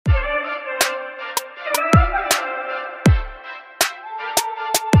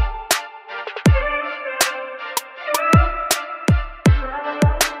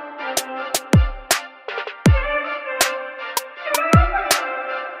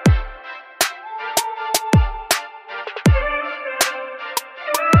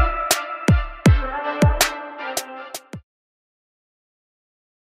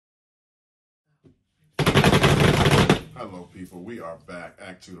are back.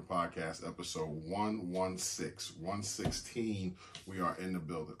 Act 2 the podcast, episode 116. 116. We are in the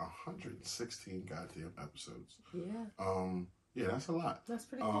building. 116 goddamn episodes. Yeah. Yeah, that's a lot. That's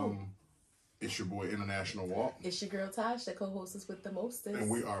pretty cool. It's your boy, International Walk. It's your girl, Tosh, that co-hosts with the mostest.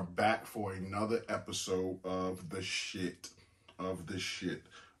 And we are back for another episode of the shit. You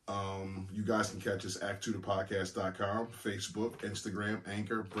guys can catch us at A2TP.com, Facebook, Instagram,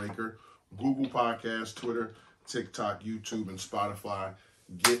 Anchor, Breaker, Google Podcasts, Twitter, TikTok, YouTube, and Spotify.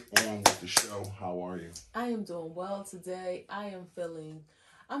 Get on with the show. How are you? I am doing well today. I'm feeling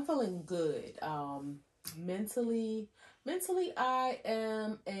good. Mentally, I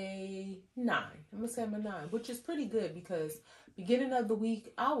am a 9. I'm gonna say I'm a 9, which is pretty good because beginning of the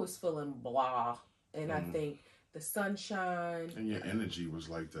week I was feeling blah, and I think the sunshine and your energy was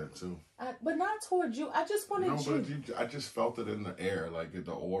like that too. But not towards you. I just wanted you. I just felt it in the air, like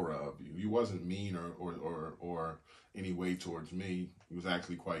the aura of you. You wasn't mean or any way towards me. It was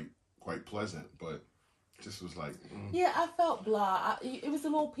actually quite pleasant, but just was like. Yeah, I felt blah. It was a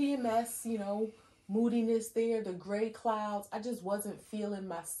little PMS, moodiness there, the gray clouds. I just wasn't feeling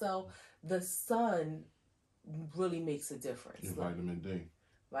myself. The sun really makes a difference. Your vitamin D.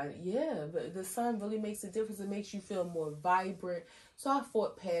 Right, yeah, but the sun really makes a difference. It makes you feel more vibrant. So I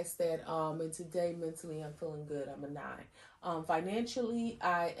fought past that. And today, mentally, I'm feeling good. I'm a 9. Financially,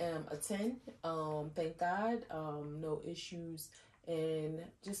 I am a 10. Thank God. No issues. And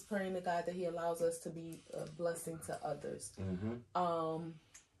just praying to God that He allows us to be a blessing to others.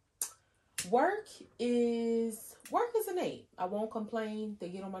 Work is an 8. I won't complain. They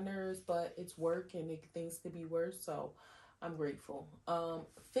get on my nerves, but it's work and things could be worse. So I'm grateful.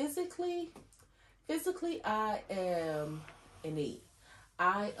 Physically, I am an 8.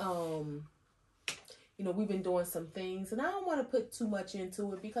 We've been doing some things, and I don't want to put too much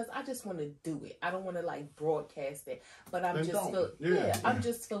into it because I just want to do it. I don't want to broadcast it, but I'm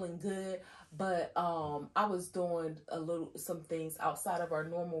just feeling good. But I was doing some things outside of our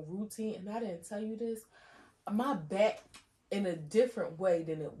normal routine, and I didn't tell you this. My back, in a different way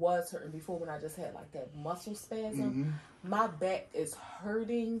than it was hurting before when I just had that muscle spasm. My back is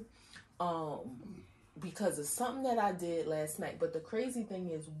hurting because of something that I did last night. But the crazy thing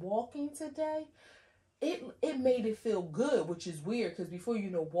is, walking today, it made it feel good, which is weird because before,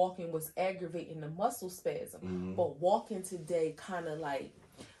 walking was aggravating the muscle spasm. But walking today kind of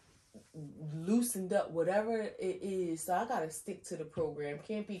loosened up whatever it is. So I gotta stick to the program.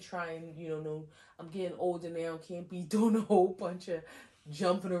 Can't be trying, I'm getting older now, can't be doing a whole bunch of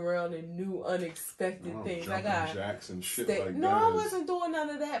jumping around and new unexpected things. I got jacks and shit I wasn't doing none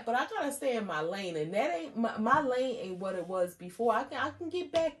of that, but I gotta stay in my lane, and that ain't my lane ain't what it was before. I can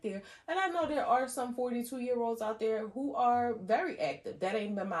get back there, and I know there are some 42-year-olds out there who are very active. That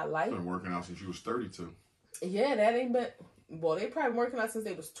ain't been my life. Been working out since you was 32. Yeah, that ain't been. Well, they probably working out since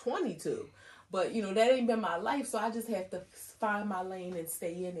they was 22. But, that ain't been my life, so I just have to find my lane and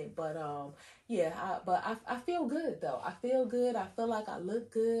stay in it. But, I feel good, though. I feel good. I feel like I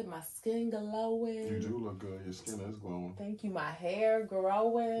look good. My skin glowing. You do look good. Your skin is glowing. Thank you. My hair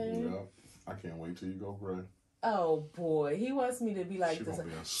growing. Yep. I can't wait till you go gray. Oh, boy. He wants me to be like this.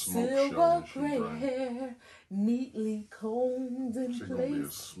 Silver gray hair, neatly combed in place. She's going to be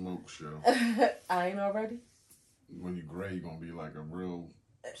a smoke show. I ain't already. When you gray, you're going to be like a real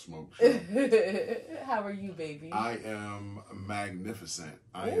smoke show. How are you, baby? I am magnificent.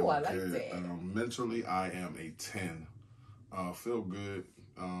 I like good. that. Mentally, I am a 10. Feel good.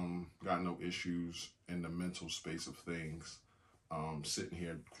 Got no issues in the mental space of things. Sitting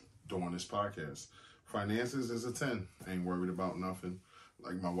here doing this podcast. Finances is a 10. Ain't worried about nothing.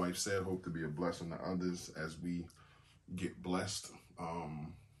 Like my wife said, hope to be a blessing to others as we get blessed.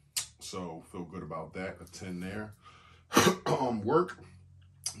 So feel good about that. A 10 there. Work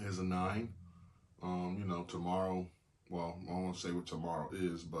is a 9. Tomorrow, well, I don't want to say what tomorrow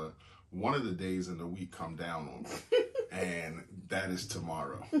is, but one of the days in the week come down on me. And that is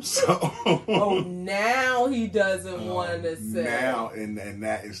tomorrow. So now he doesn't want to say. Now and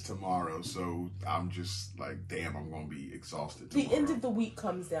that is tomorrow. So I'm just like, damn, I'm gonna be exhausted tomorrow. The end of the week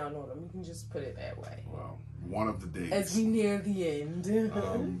comes down on him. You can just put it that way. Well, one of the days. As we near the end.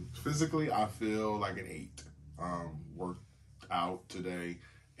 Physically, I feel like an 8. Worked out today,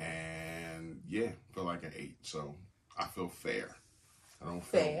 and feel like an 8. So I feel fair. I don't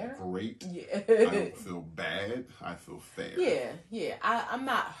feel great. Yeah. I don't feel bad. I feel fair. Yeah. I'm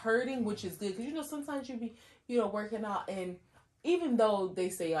not hurting, which is good. Because, sometimes you be, working out. And even though they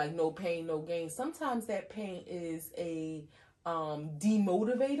say, no pain, no gain, sometimes that pain is a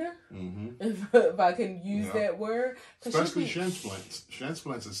demotivator, if I can use that word. Especially shin splints. Shin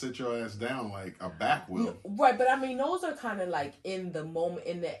splints will sit your ass down like a back wheel. Right, but I mean, those are kind of like in the moment,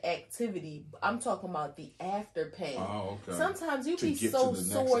 in the activity. I'm talking about the after pain. Oh, okay. Sometimes you be so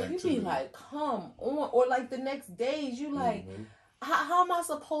sore, you be like, come on. Or like the next days, you like... How am I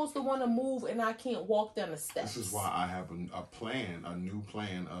supposed to want to move and I can't walk down the steps? This is why I have a new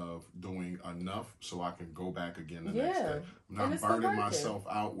plan of doing enough so I can go back again the next day. I'm not burning myself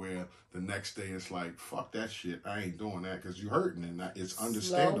out where the next day it's like, fuck that shit. I ain't doing that because you're hurting, and it's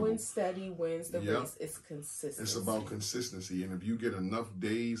understandable. Slow and steady wins the race. It's consistency. It's about consistency. And if you get enough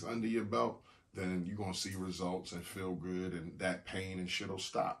days under your belt, then you're going to see results and feel good, and that pain and shit will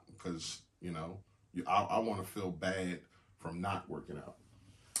stop because, I want to feel bad from not working out.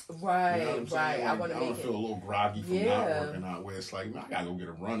 Right, right. Like, I want to feel a little groggy from not working out, where it's like, man, I gotta go get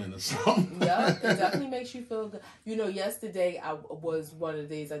a running or something. Yeah, it definitely makes you feel good. Yesterday I was one of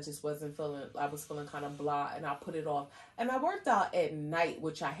the days I just wasn't feeling. I was feeling kind of blah, and I put it off. And I worked out at night,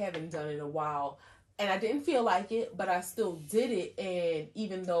 which I haven't done in a while. And I didn't feel like it, but I still did it. And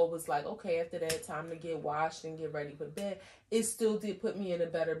even though it was like, okay, after that, time to get washed and get ready for bed, it still did put me in a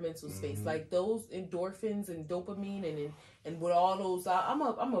better mental space. Like those endorphins and dopamine and with all those,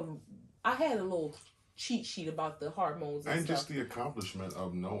 I had a little cheat sheet about the hormones and stuff. Just the accomplishment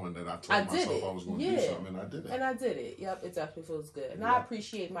of knowing that I told myself I was going to do something, and I did it. And I did it. Yep, it definitely feels good. And I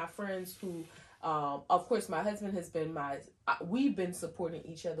appreciate my friends who, of course, my husband has been we've been supporting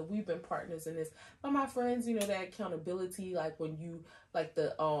each other. We've been partners in this. But my friends, that accountability, like when you, like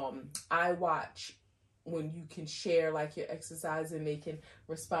the iWatch, when you can share like your exercise and they can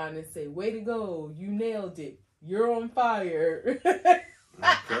respond and say, way to go, you nailed it, you're on fire.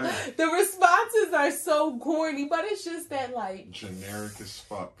 Okay. The responses are so corny, but it's just that like generic as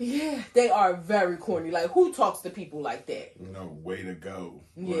fuck. Yeah, they are very corny. Like, who talks to people like that? Way to go.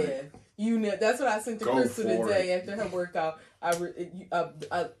 Yeah, like, that's what I sent to Crystal today after her workout.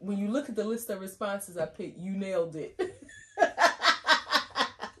 When you look at the list of responses, I picked, you nailed it.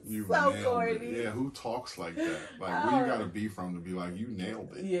 You so nailed corny. It. Yeah, who talks like that? Like, where you gotta be from to be like, you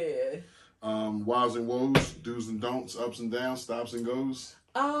nailed it? Yeah. Wows and woes, do's and don'ts, ups and downs, stops and goes.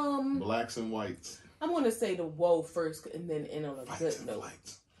 Blacks and whites. I'm gonna say the woe first, and then end on a good note.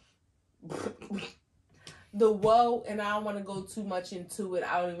 The woe, and I don't want to go too much into it.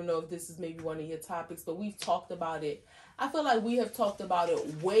 I don't even know if this is maybe one of your topics, but we've talked about it. I feel like we have talked about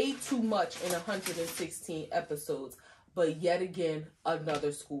it way too much in 116 episodes. But yet again,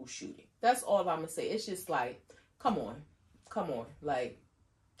 another school shooting. That's all I'm gonna say. It's just like, come on, like,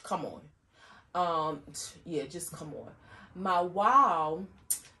 come on. Yeah, just come on. My wow,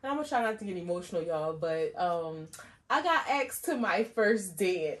 and I'm gonna try not to get emotional, y'all, but I got asked to my first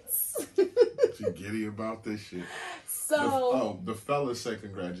dance. She giddy about this shit. So the fellas said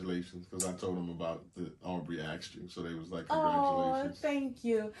congratulations because I told them about the Aubrey asked you, so they was like, congratulations. Oh, thank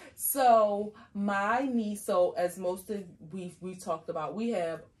you. So my niece, as most of we've talked about, we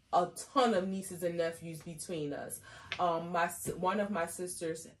have a ton of nieces and nephews between us. One of my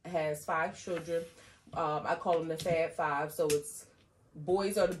sisters has 5 children. I call them the Fab Five. So it's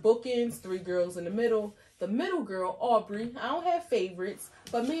boys are the bookends, 3 girls in the middle. The middle girl, Aubrey, I don't have favorites,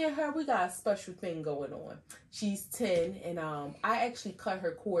 but me and her, we got a special thing going on. She's 10, and I actually cut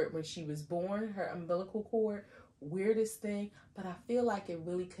her cord when she was born, her umbilical cord. Weirdest thing, but I feel like it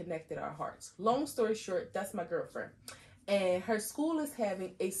really connected our hearts. Long story short, that's my girlfriend. And her school is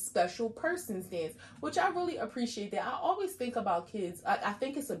having a special person's dance, which I really appreciate that. I always think about kids. I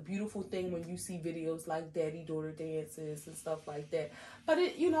think it's a beautiful thing when you see videos like daddy-daughter dances and stuff like that. But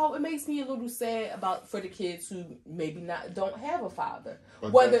it makes me a little sad for the kids who maybe don't have a father.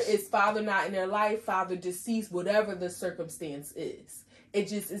 But whether it's father not in their life, father deceased, whatever the circumstance is.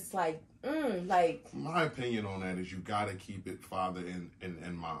 It's like, my opinion on that is you gotta keep it father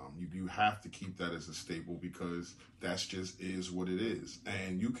and mom. You have to keep that as a staple because that's just is what it is.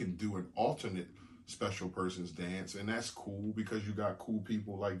 And you can do an alternate special person's dance, and that's cool because you got cool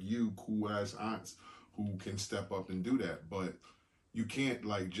people like you, cool ass aunts who can step up and do that. But you can't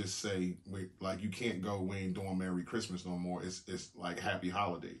just say you can't go, we ain't doing Merry Christmas no more. It's like Happy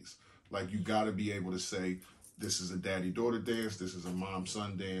Holidays. Like, you gotta be able to say, this is a daddy-daughter dance, this is a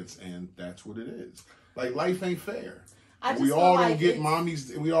mom-son dance, and that's what it is. Like, life ain't fair. We all don't get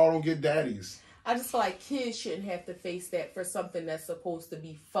mommies, we all don't get daddies. I just feel like kids shouldn't have to face that for something that's supposed to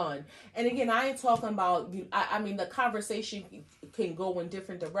be fun. And again, I ain't talking about, I mean, the conversation can go in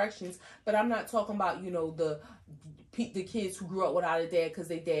different directions, but I'm not talking about, the kids who grew up without a dad because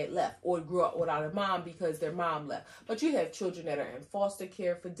their dad left, or grew up without a mom because their mom left. But you have children that are in foster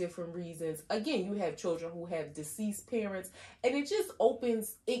care for different reasons. Again, you have children who have deceased parents, and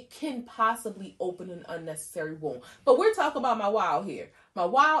it can possibly open an unnecessary wound. But we're talking about my wow here. My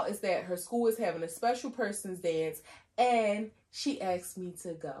wow is that her school is having a special person's dance, and she asked me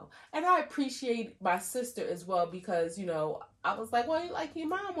to go. And I appreciate my sister as well, because, I was like, well, like, your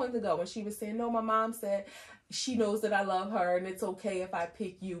mom wanted to go. And she was saying, no, my mom said she knows that I love her, and it's okay if I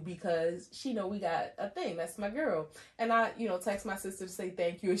pick you because she know we got a thing. That's my girl. And I, text my sister to say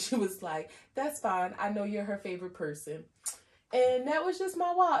thank you. And she was like, that's fine. I know you're her favorite person. And that was just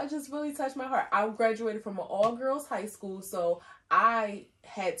my wow. It just really touched my heart. I graduated from an all-girls high school, so I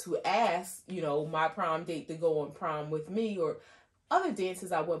had to ask, my prom date to go on prom with me, or other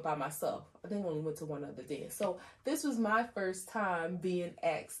dances I went by myself. I think I only went to one other dance. So this was my first time being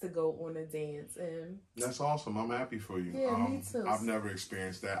asked to go on a dance. And that's awesome. I'm happy for you. Yeah, me too. I've never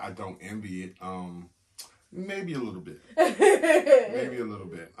experienced that. I don't envy it. Maybe a little bit. Maybe a little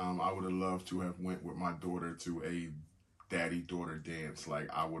bit. I would have loved to have went with my daughter to a daddy-daughter dance. Like,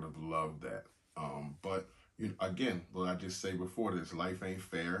 I would have loved that. But again, what I just say before this, life ain't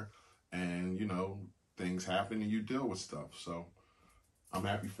fair, and things happen and you deal with stuff. So I'm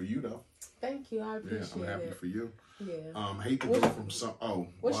happy for you though. Thank you, I appreciate it. I'm happy for you. Yeah. Hate to go from some.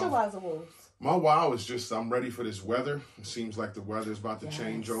 What's your wows and woes? My wow is just I'm ready for this weather. It seems like the weather's about to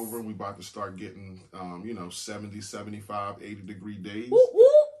change over. We're about to start getting 70, 75, 80-degree days. Woo, woo.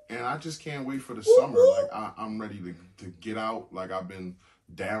 And I just can't wait for the summer. Like, I'm ready to get out. Like, I've been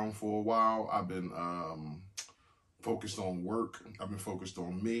down for a while. I've been focused on work. I've been focused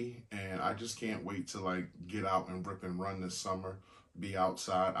on me. And I just can't wait to, like, get out and rip and run this summer. Be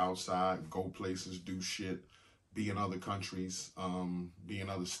outside, go places, do shit, be in other countries, be in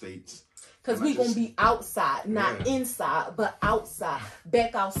other states. Because we're going to be outside, not inside, but outside.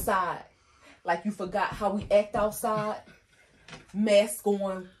 Back outside. Like, you forgot how we act outside. Mask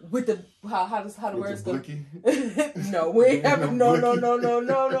on with the how the words go. No, we ain't having no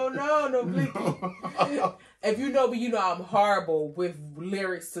blicky. If you know me, I'm horrible with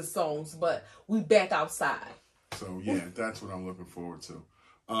lyrics to songs, but we back outside. So yeah, that's what I'm looking forward to.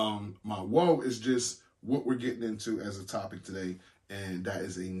 My woe is just what we're getting into as a topic today, and that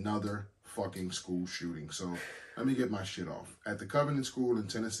is another fucking school shooting. So let me get my shit off. At the Covenant School in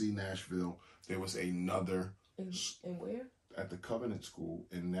Tennessee, Nashville, there was another. In where? At the Covenant School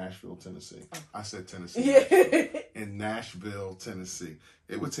in Nashville, Tennessee. Oh. I said Tennessee. Yeah. In Nashville, Tennessee.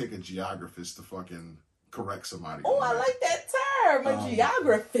 It would take a geographist to fucking correct somebody. Oh, I like that term, a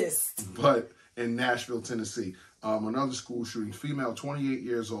geographist. But in Nashville, Tennessee, another school shooting. Female, 28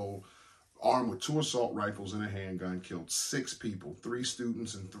 years old, armed with 2 assault rifles and a handgun, killed 6 people, 3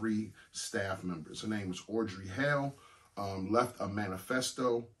 students and 3 staff members. Her name was Audrey Hale. Left a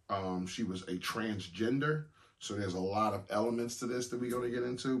manifesto. She was a transgender. So there's a lot of elements to this that we're going to get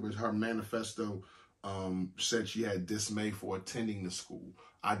into. But her manifesto said she had dismay for attending the school.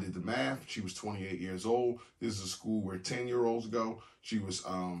 I did the math. She was 28 years old. This is a school where 10-year-olds go. She was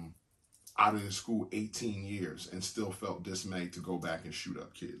out of the school 18 years and still felt dismayed to go back and shoot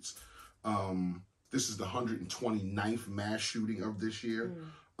up kids. This is the 129th mass shooting of this year.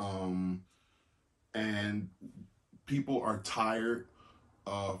 And people are tired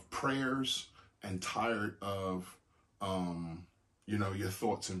of prayers and tired of, your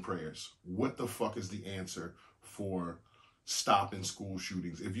thoughts and prayers. What the fuck is the answer for stopping school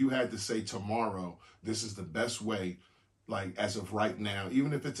shootings? If you had to say tomorrow, this is the best way, like as of right now,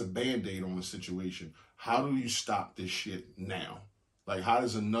 even if it's a Band-Aid on the situation, how do you stop this shit now? Like, how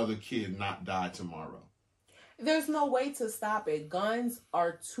does another kid not die tomorrow? There's no way to stop it. Guns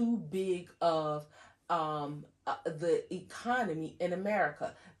are too big of the economy in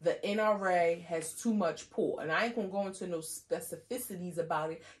America. The NRA has too much pull, and I ain't gonna go into no specificities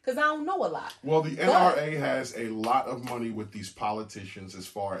about it because I don't know a lot. Well, the NRA has a lot of money with these politicians as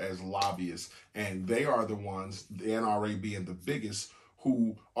far as lobbyists, and they are the ones, the NRA being the biggest,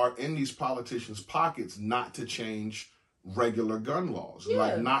 who are in these politicians' pockets not to change regular gun laws,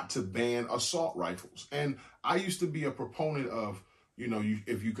 like not to ban assault rifles. And I used to be a proponent of,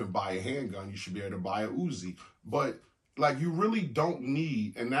 if you can buy a handgun, you should be able to buy a Uzi. But like, you really don't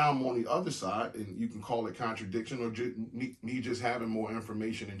need, and now I'm on the other side, and you can call it contradiction or me just having more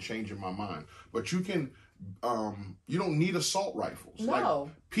information and changing my mind. But you can, you don't need assault rifles. No.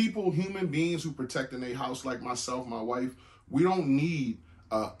 Like, people, human beings who protect in their house, like myself, my wife, we don't need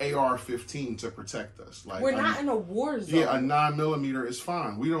AR-15 to protect us. Like, we're not in a war zone. Yeah, a 9mm is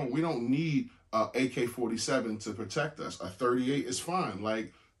fine. We don't need AK-47 to protect us. A 38 is fine.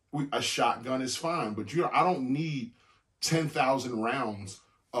 Like, a shotgun is fine. But I don't need 10,000 rounds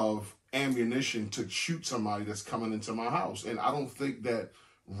of ammunition to shoot somebody that's coming into my house. And I don't think that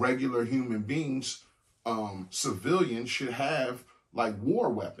regular human beings, civilians, should have like war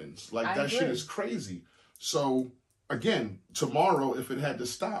weapons. Like, that shit is crazy. So again, tomorrow, if it had to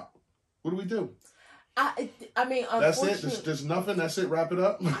stop, what do we do? I mean, that's it. There's nothing. That's it. Wrap it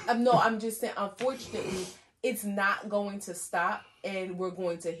up. No, I'm just saying, unfortunately, it's not going to stop, and we're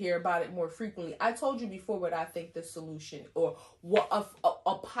going to hear about it more frequently. I told you before what I think the solution, or what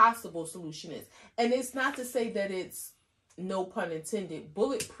a possible solution is. And it's not to say that it's, no pun intended,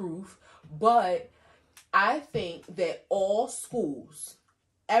 bulletproof, but I think that all schools,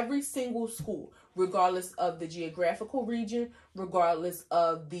 every single school, regardless of the geographical region, regardless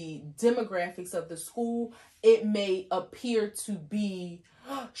of the demographics of the school, it may appear to be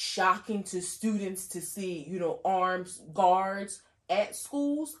shocking to students to see, armed guards at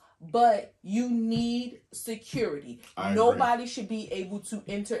schools, but you need security. Nobody should be able to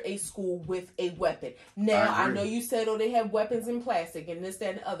enter a school with a weapon. Now, I know you said, they have weapons in plastic and this,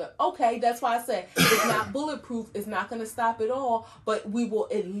 that, and the other. Okay, that's why I said it's not bulletproof. It's not going to stop it all, but we will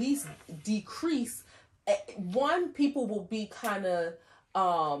at least decrease. One, people will be kind of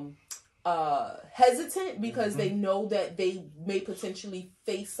hesitant because they know that they may potentially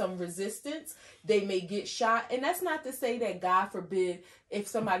face some resistance. They may get shot. And that's not to say that, God forbid, if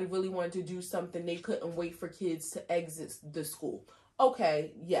somebody really wanted to do something, they couldn't wait for kids to exit the school.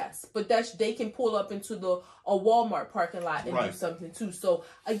 Okay, yes. But they can pull up into a Walmart parking lot and do something too. So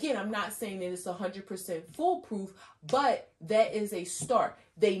again, I'm not saying that it's 100% foolproof, but that is a start.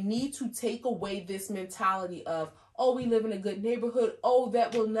 They need to take away this mentality of, we live in a good neighborhood.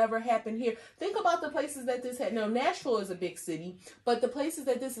 That will never happen here. Think about the places that this had. Now, Nashville is a big city, but the places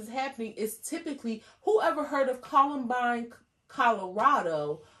that this is happening is typically, whoever heard of Columbine,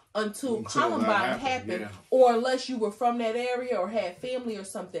 Colorado, until Columbine happened, or unless you were from that area or had family or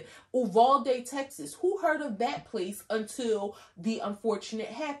something. Uvalde, Texas. Who heard of that place until the unfortunate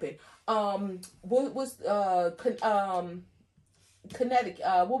happened? What was Connecticut?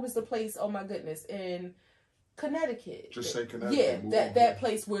 What was the place? Oh my goodness, in Connecticut. Just say Connecticut. Yeah, that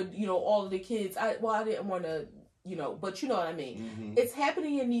place where, all of the kids, I didn't want to, but you know what I mean. Mm-hmm. It's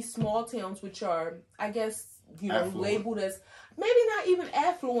happening in these small towns, which are, I guess, labeled as maybe not even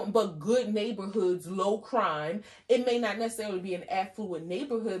affluent, but good neighborhoods, low crime. It may not necessarily be an affluent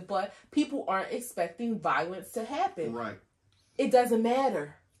neighborhood, but people aren't expecting violence to happen. Right. It doesn't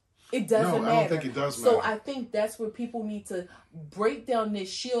matter. It doesn't matter. I don't think it does matter. So I think that's where people need to break down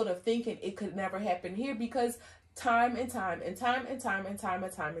this shield of thinking it could never happen here, because time and time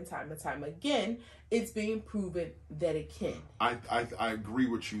again, it's being proven that it can. I agree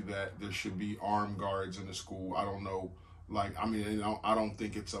with you that there should be armed guards in the school. I don't know, I don't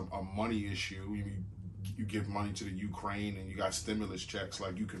think it's a money issue. You give money to the Ukraine and you got stimulus checks,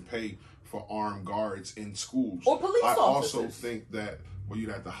 like you can pay for armed guards in schools. Or police officers. I also think that, you'd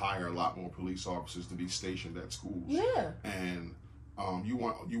have to hire a lot more police officers to be stationed at schools. Yeah. And you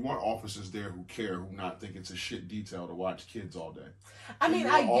want officers there who care, who not think it's a shit detail to watch kids all day. I mean,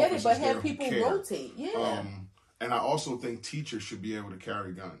 I get it, but have people rotate. Yeah. And I also think teachers should be able to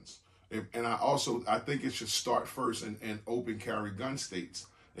carry guns. I think it should start first in open carry gun states.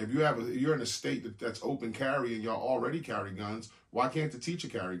 If you're in a state that's open carry and y'all already carry guns, why can't the teacher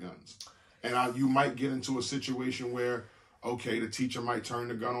carry guns? And you might get into a situation where, okay, the teacher might turn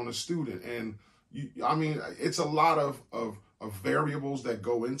the gun on a student. And it's a lot of variables that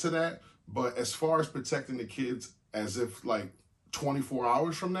go into that. But as far as protecting the kids, as if 24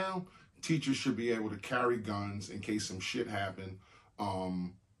 hours from now, teachers should be able to carry guns in case some shit happen.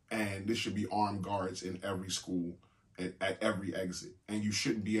 And there should be armed guards in every school at every exit. And you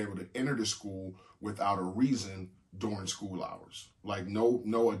shouldn't be able to enter the school without a reason during school hours.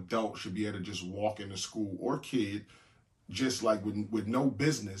 No adult should be able to just walk into school, or kid, just with no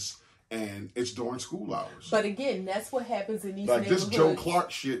business, and it's during school hours. But again, that's what happens in these neighborhoods. This Joe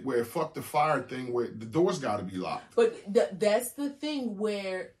Clark shit where fuck the fire thing, where the doors got to be locked. But that's the thing,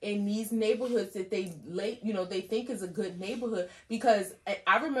 where in these neighborhoods that they think is a good neighborhood, because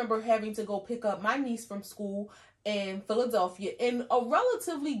I remember having to go pick up my niece from school in Philadelphia in a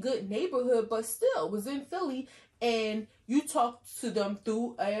relatively good neighborhood, but still was in Philly. And you talk to them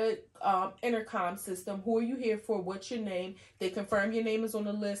through a intercom system. Who are you here for? What's your name? They confirm your name is on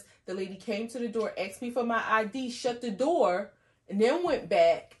the list. The lady came to the door, asked me for my ID, shut the door, and then went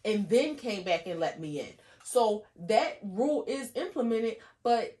back, and then came back and let me in. So that rule is implemented,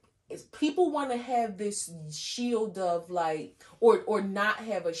 but people want to have this shield of or not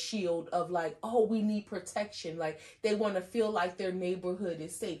have a shield of we need protection. They want to feel like their neighborhood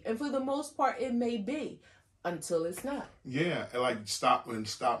is safe. And for the most part, it may be. until it's not. Yeah, like stop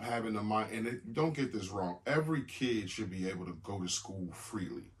having the mind. And don't get this wrong. Every kid should be able to go to school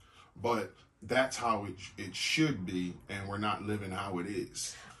freely, but that's how it should be, and we're not living how it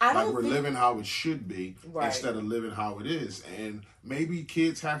is. We're living how it should be, right, instead of living how it is. And maybe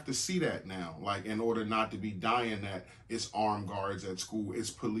kids have to see that now, like, in order not to be dying, that it's armed guards at school, it's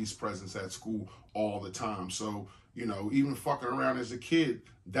police presence at school all the time. So, you know, even fucking around as a kid,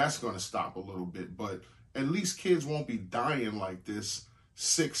 that's going to stop a little bit. But at least kids won't be dying like this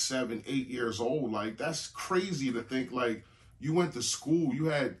 6, 7, 8 years old. Like, that's crazy to think, like, you went to school, you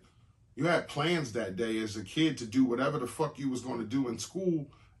had plans that day as a kid to do whatever the fuck you was going to do in school,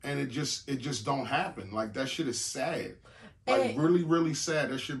 and it just don't happen. Like, that shit is sad. Like, really, really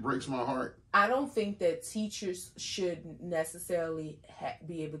sad. That shit breaks my heart. I don't think that teachers should necessarily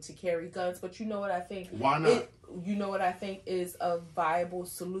be able to carry guns, but you know what I think? Why not? You know what I think is a viable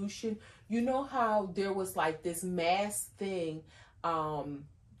solution? You know how there was like this mass thing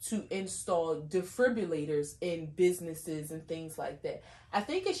to install defibrillators in businesses and things like that. I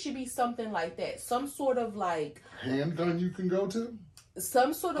think it should be something like that. Some sort of like handgun you can go to?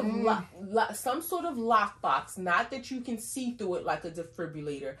 Some sort of some sort of lockbox, not that you can see through it like a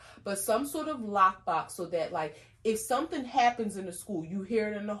defibrillator, but some sort of lockbox, so that like if something happens in the school, you hear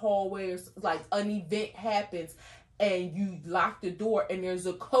it in the hallways, like an event happens, and you lock the door and there's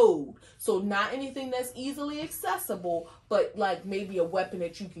a code. So not anything that's easily accessible, but like maybe a weapon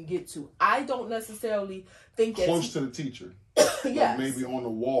that you can get to. I don't necessarily think that close to the teacher. Yes. Like maybe on the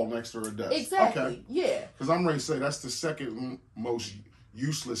wall next to her desk. Exactly. Okay. Yeah. Because I'm ready to say that's the second most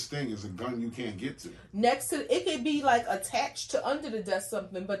useless thing, is a gun you can't get to. Next to it could be like attached to under the desk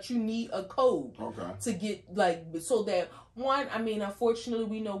something, but you need a code to get, like, so that one, I mean, unfortunately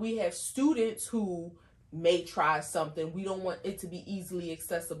we know we have students who may try something. We don't want it to be easily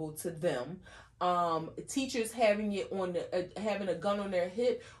accessible to them. Teachers having it on having a gun on their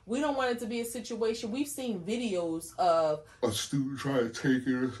hip. We don't want it to be a situation. We've seen videos of a student trying to take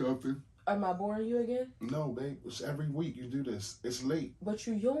it or something. Am I boring you again? No, babe. It's every week you do this. It's late. But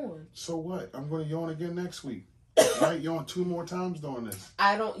you yawn. So what? I'm going to yawn again next week. Right? Yawn 2 more times doing this.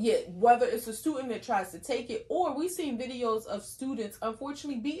 I don't yet. Whether it's a student that tries to take it, or we've seen videos of students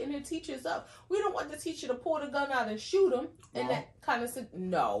unfortunately beating their teachers up. We don't want the teacher to pull the gun out and shoot them. And that kind of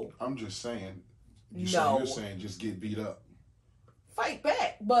no. I'm just saying. You're saying just get beat up. Fight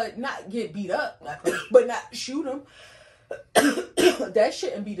back, but not get beat up, but not shoot them. That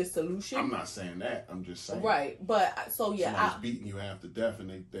shouldn't be the solution. I'm not saying that. I'm just saying. Right, but so yeah, somebody's beating you half to death,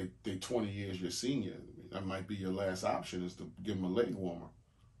 and they 20 years your senior. That might be your last option, is to give them a leg warmer.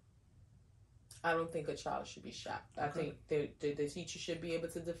 I don't think a child should be shot. Okay. I think the teacher should be able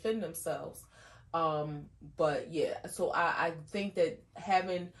to defend themselves. But yeah, so I think that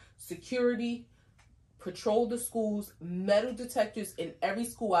having security patrol the schools, metal detectors in every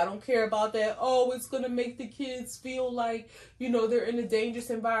school. I don't care about that. Oh, it's going to make the kids feel like, you know, they're in a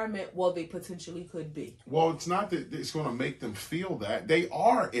dangerous environment. Well, they potentially could be. Well, it's not that it's going to make them feel that. They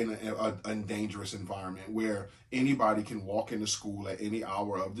are in a dangerous environment where anybody can walk into school at any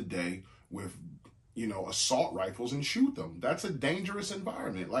hour of the day with, you know, assault rifles and shoot them. That's a dangerous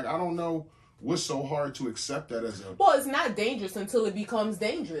environment. Like, I don't know what's so hard to accept that as a... Well, it's not dangerous until it becomes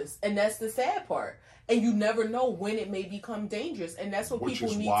dangerous. And that's the sad part. And you never know when it may become dangerous. And that's what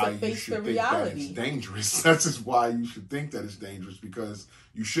people need to face the reality. It's dangerous. That's just why you should think that it's dangerous, because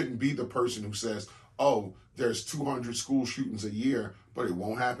you shouldn't be the person who says, oh, there's 200 school shootings a year, but it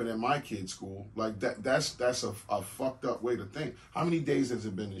won't happen at my kid's school. Like, that's a fucked up way to think. How many days has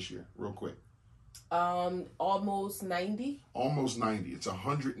it been this year? Real quick. Almost 90. Almost 90. It's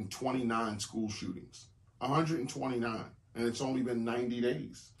 129 school shootings. 129. And it's only been 90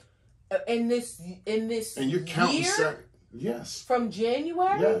 days. In this and you're counting year? Yes. From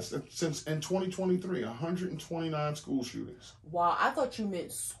January? Yes. Since in 2023, 129 school shootings. Wow. I thought you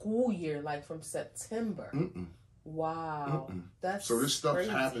meant school year, like from September. Mm-mm. Wow. Mm-mm. That's so this stuff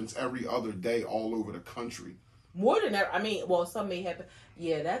crazy. Happens every other day all over the country. More than ever. I mean, well, some may happen.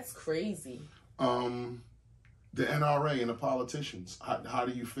 Yeah, that's crazy. The NRA and the politicians. How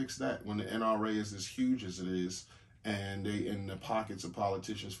do you fix that when the NRA is as huge as it is, and they in the pockets of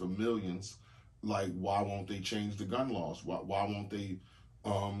politicians for millions? Like, why won't they change the gun laws? Why won't they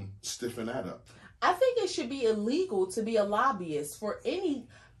stiffen that up? I think it should be illegal to be a lobbyist for any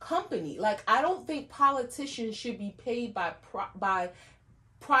company. Like, I don't think politicians should be paid by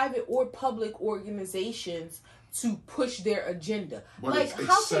private or public organizations to push their agenda. But like,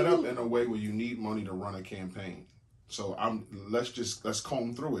 it's set up in a way where you need money to run a campaign. So let's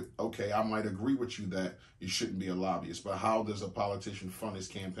comb through it. Okay, I might agree with you that you shouldn't be a lobbyist, but how does a politician fund his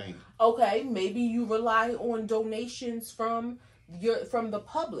campaign? Okay, maybe you rely on donations from the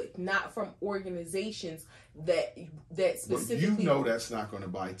public, not from organizations that specifically. But you know that's not going to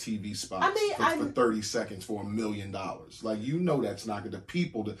buy TV spots for 30 seconds for $1 million. Like, you know that's not going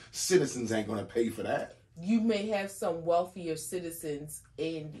to. The citizens ain't going to pay for that. You may have some wealthier citizens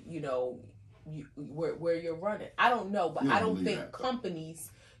in, where you're running. I don't know, but I don't think companies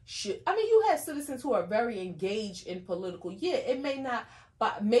should. I mean, you have citizens who are very engaged in political. Yeah, it may not,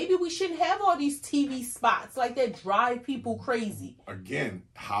 but maybe we shouldn't have all these TV spots like that drive people crazy. Again,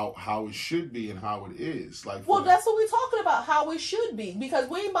 how it should be and how it is. Like, well, that's what we're talking about. How it should be, because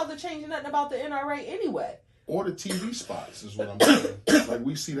we ain't about to change nothing about the NRA anyway. Or the TV spots is what I'm saying. Like,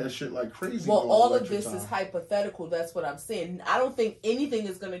 we see that shit like crazy. Well, all of this is hypothetical. That's what I'm saying. I don't think anything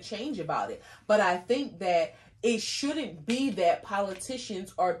is going to change about it. But I think that it shouldn't be that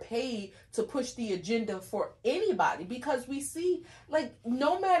politicians are paid to push the agenda for anybody. Because we see, like,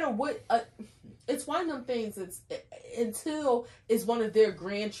 no matter what, it's one of them things. Until it's one of their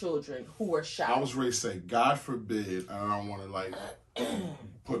grandchildren who are shot. I was ready to say, God forbid, I don't want to, like,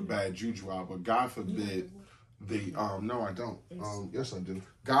 put bad juju out, but God forbid... no, I don't. Yes, I do.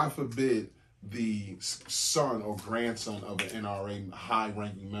 God forbid the son or grandson of an NRA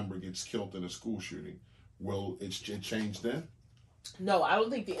high-ranking member gets killed in a school shooting. Will it change then? No, I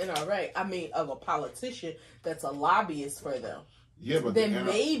don't think the NRA. I mean, of a politician that's a lobbyist for them. Yeah, but then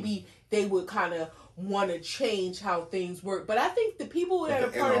maybe they would kind of want to change how things work. But I think the people that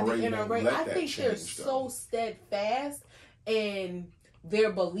are part of the NRA, I think they're so steadfast and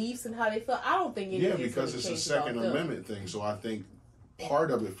their beliefs and how they feel. I don't think anything. Yeah, because it's a Second Amendment thing. So I think part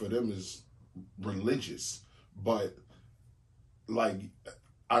of it for them is religious, but like,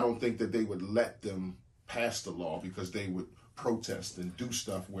 I don't think that they would let them pass the law because they would protest and do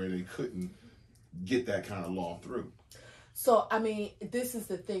stuff where they couldn't get that kind of law through. So, I mean, this is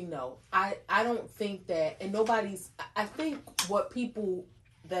the thing, though. I don't think that, and I think what people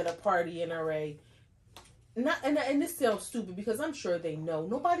that are part of the NRA. And this sounds stupid because I'm sure they know.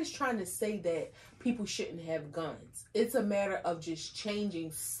 Nobody's trying to say that people shouldn't have guns. It's a matter of just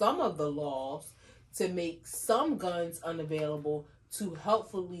changing some of the laws to make some guns unavailable to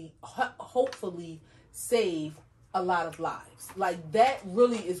hopefully save a lot of lives. Like, that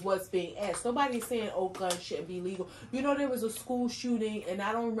really is what's being asked. Nobody's saying, oh, guns shouldn't be legal. There was a school shooting, and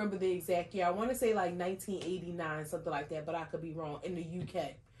I don't remember the exact year. I want to say like 1989, something like that, but I could be wrong, in the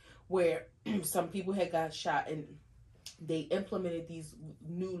UK. Where some people had got shot and they implemented these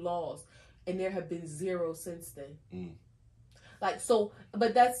new laws, and there have been zero since then. Like, so,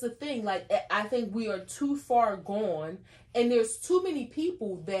 but that's the thing. Like, I think we are too far gone, and there's too many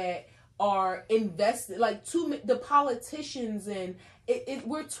people that are invested, like the politicians, and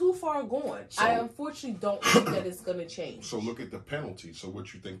we're too far gone. So, I unfortunately don't think that it's going to change. So look at the penalty. So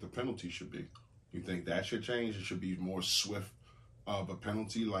what you think the penalty should be? You think that should change? It should be more swift of a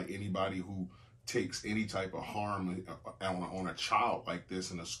penalty, like anybody who takes any type of harm on a child like this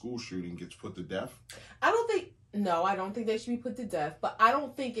in a school shooting gets put to death? I don't think they should be put to death, but I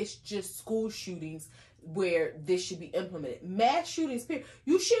don't think it's just school shootings where this should be implemented. Mass shootings, period.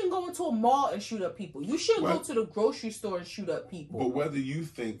 You shouldn't go into a mall and shoot up people. You shouldn't go to the grocery store and shoot up people. But whether you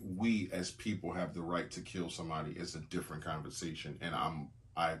think we as people have the right to kill somebody is a different conversation, and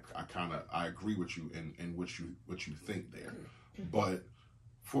I agree with you in what you think there. But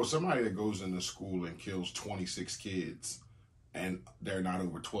for somebody that goes into school and kills 26 kids and they're not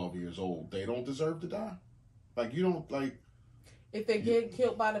over 12 years old, they don't deserve to die. Like, you don't, like... If they get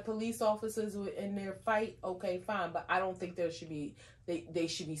killed by the police officers in their fight, okay, fine. But I don't think they should be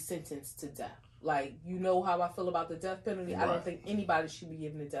sentenced to death. Like, you know how I feel about the death penalty. Right. I don't think anybody should be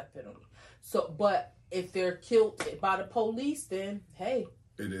given the death penalty. So, but if they're killed by the police, then, hey...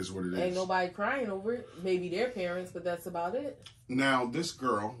 It is what it is. Ain't nobody crying over it. Maybe their parents, but that's about it. Now, this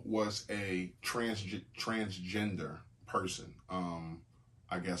girl was a transgender person.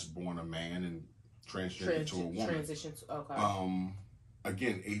 I guess born a man and transgender to a woman. Transition to, okay.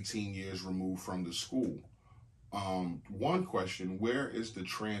 Again, 18 years removed from the school. One question, where is the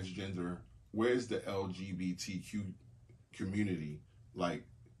LGBTQ community, like,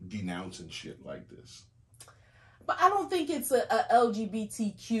 denouncing shit like this? But I don't think it's a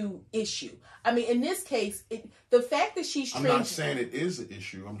LGBTQ issue. I mean, in this case, the fact that she's I'm not saying it is an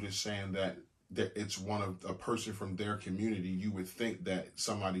issue. I'm just saying that it's a person from their community. You would think that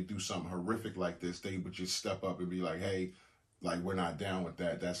somebody do something horrific like this, they would just step up and be like, hey, like, we're not down with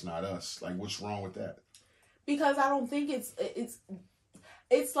that. That's not us. Like, what's wrong with that? Because I don't think it's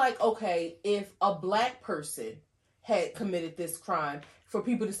like, okay, if a black person had committed this crime, for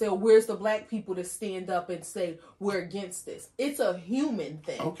people to say, oh, where's the black people to stand up and say we're against this? It's a human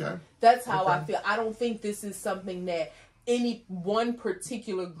thing. Okay. That's how I feel. I don't think this is something that any one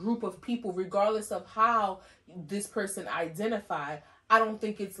particular group of people, regardless of how this person identified, I don't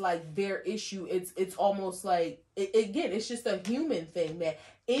think it's like their issue. It's almost like, again, it's just a human thing that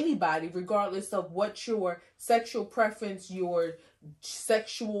anybody, regardless of what your sexual preference, your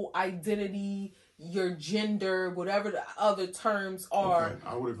sexual identity, your gender, whatever the other terms are. Okay,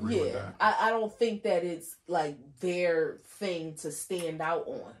 I would agree with that. I don't think that it's like their thing to stand out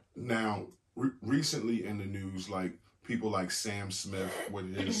on. Now, recently in the news, like people like Sam Smith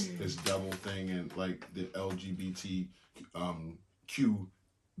with his devil thing, and like the LGBT Q,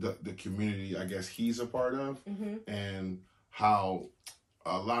 the community, I guess he's a part of, and how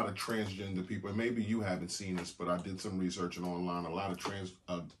a lot of transgender people, and maybe you haven't seen this, but I did some research online.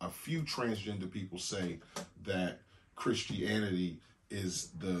 A few transgender people say that Christianity is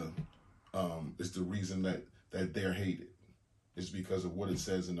the reason that they're hated. It's because of what it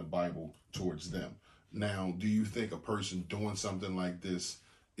says in the Bible towards them. Now, do you think a person doing something like this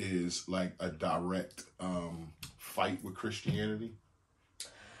is like a direct fight with Christianity?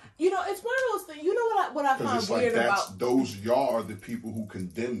 You know, it's one of those things. You know what I find weird about those, y'all are the people who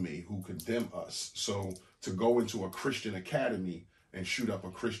condemn me, who condemn us. So to go into a Christian academy and shoot up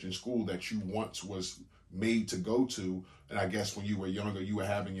a Christian school that you once was made to go to, and I guess when you were younger, you were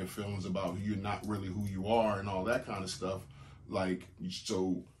having your feelings about you're not really who you are and all that kind of stuff. Like,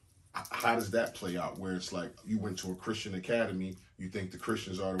 so how does that play out? Where it's like you went to a Christian academy, you think the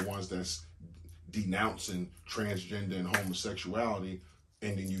Christians are the ones that's denouncing transgender and homosexuality,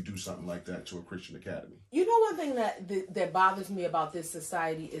 and then you do something like that to a Christian academy. You know, one thing that bothers me about this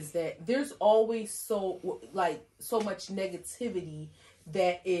society is that there's always so much negativity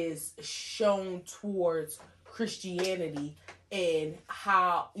that is shown towards Christianity and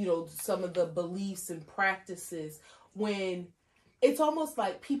how, you know, some of the beliefs and practices, when it's almost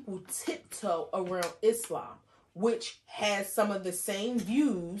like people tiptoe around Islam, which has some of the same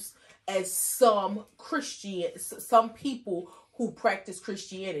views as some people who practice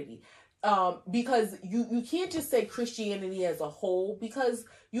Christianity. Because you can't just say Christianity as a whole, because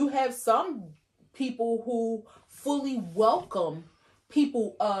you have some people who fully welcome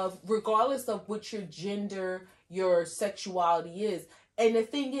people of, regardless of what your gender, your sexuality is. And the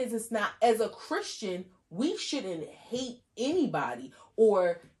thing is, it's not, as a Christian, we shouldn't hate anybody,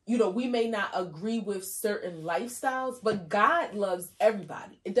 or, you know, we may not agree with certain lifestyles, but God loves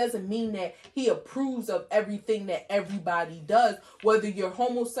everybody. It doesn't mean that he approves of everything that everybody does, whether you're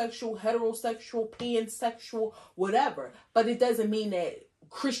homosexual, heterosexual, pansexual, whatever. But it doesn't mean that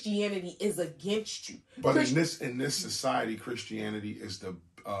Christianity is against you. But in this society, Christianity is the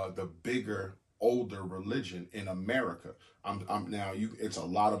bigger, older religion in America. It's a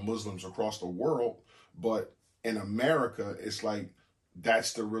lot of Muslims across the world, but in America, it's like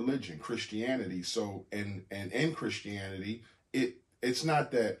that's the religion, Christianity. So, and in Christianity, it's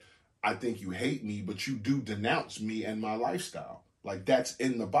not that I think you hate me, but you do denounce me and my lifestyle. Like, that's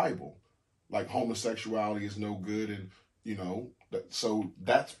in the Bible. Like, homosexuality is no good, and, you know, so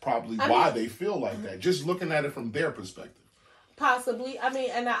that's probably why they feel like that. Just looking at it from their perspective. Possibly. I mean,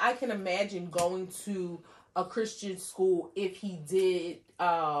 and I can imagine going to a Christian school if he did,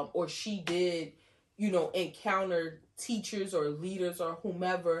 or she did, you know, encounter teachers or leaders or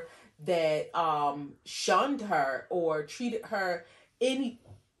whomever that shunned her or treated her any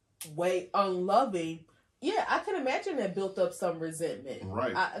way unloving. Yeah, I can imagine that built up some resentment.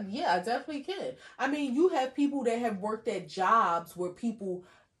 Right. I definitely can. I mean, you have people that have worked at jobs where people,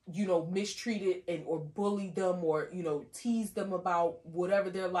 you know, mistreated or bullied them, or, you know, teased them about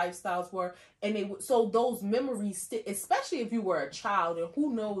whatever their lifestyles were. And so those memories, especially if you were a child, and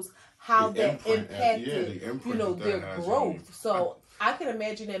who knows how that impacted, you know, their growth. So I can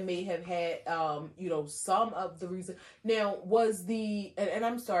imagine that may have had, you know, some of the reason. Now, and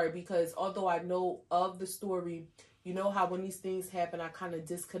I'm sorry, because although I know of the story, you know how when these things happen, I kind of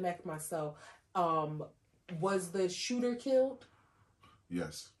disconnect myself. Was the shooter killed?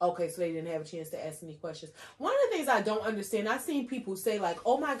 Yes. Okay, so they didn't have a chance to ask any questions. One of the things I don't understand, I've seen people say like,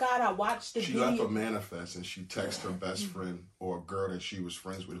 "Oh my God, I watched the video." She left a manifest and she texted her best friend, or a girl that she was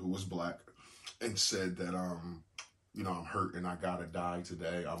friends with who was black, and said that, you know, I'm hurt and I gotta die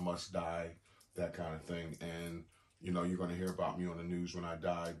today. I must die, that kind of thing. And, you know, you're gonna hear about me on the news when I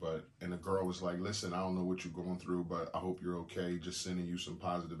die. And the girl was like, "Listen, I don't know what you're going through, but I hope you're okay. Just sending you some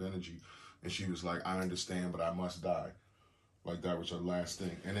positive energy." And she was like, "I understand, but I must die." Like, that was her last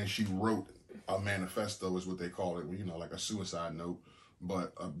thing. And then she wrote a manifesto, is what they call it, you know, like a suicide note.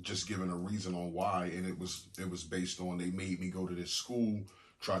 but just giving a reason on why, and it was based on they made me go to this school,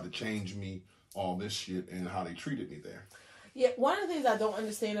 tried to change me, all this shit, and how they treated me there. Yeah, one of the things I don't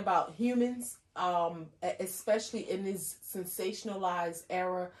understand about humans, especially in this sensationalized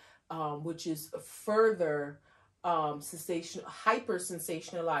era, which is further hyper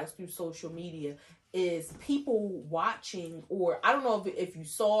sensationalized through social media, is people watching, or I don't know if you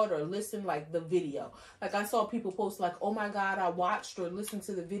saw it or listened, like the video. Like I saw people post like, oh my God, I watched or listened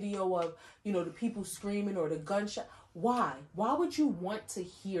to the video of, the people screaming or the gunshot. Why? Why would you want to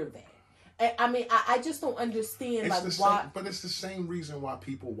hear that? I mean, I just don't understand why. But it's the same reason why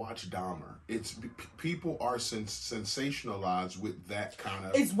people watch Dahmer. It's people are sensationalized with that kind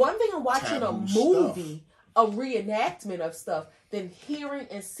of. It's one thing of watching a movie, a reenactment of stuff, than hearing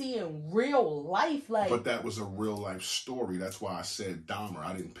and seeing real life. But that was a real life story. That's why I said Dahmer.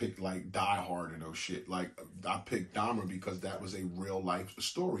 I didn't pick like Die Hard and those shit. Like I picked Dahmer because that was a real life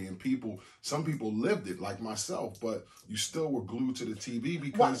story, and some people lived it, like myself. But you still were glued to the TV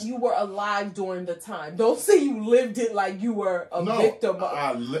because you were alive during the time. Don't say you lived it like you were a victim.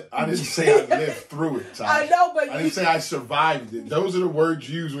 I didn't say I lived through it, Tosh. I know, but I didn't say I survived it. Those are the words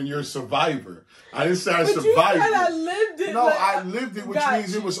used when you're a survivor. I didn't say I survived you said I lived it. No, I lived it, which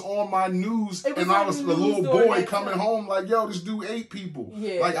means it was on my news, and I was the little boy coming home like, yo, this dude ate people.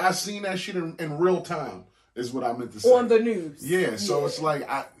 Yeah. Like, I seen that shit in real time, is what I meant to say. On the news. Yeah, so it's like,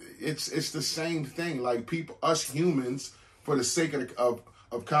 it's the same thing. Like, us humans, for the sake of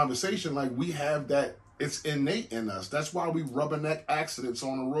conversation, like, we have that, it's innate in us. That's why we rubberneck accidents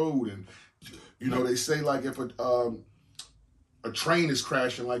on the road, and, they say, like, if a train is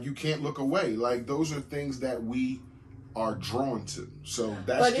crashing, like you can't look away. Like those are things that we are drawn to. So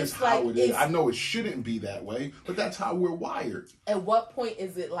that's just how it is. I know it shouldn't be that way, but that's how we're wired. At what point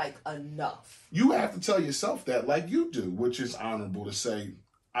is it like enough? You have to tell yourself that like you do, which is honorable to say,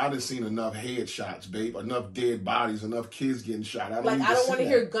 I done seen enough headshots, babe, enough dead bodies, enough kids getting shot. I don't want to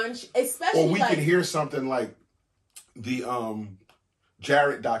hear gunshots, especially. Or we can hear something like the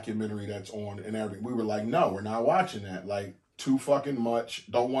Jared documentary that's on and everything. We were like, no, we're not watching that. Like, too fucking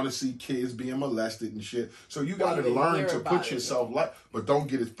much. Don't want to see kids being molested and shit. So you got to learn to put yourself but don't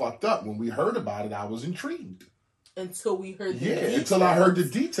get it fucked up. When we heard about it, I was intrigued. Until we heard the details. Until I heard the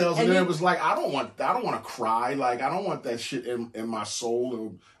details, and then it was like, I don't want to cry. Like I don't want that shit in my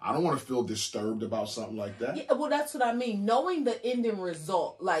soul. I don't want to feel disturbed about something like that. Yeah, well, that's what I mean. Knowing the ending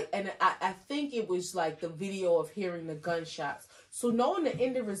result, and I think it was like the video of hearing the gunshots. So knowing the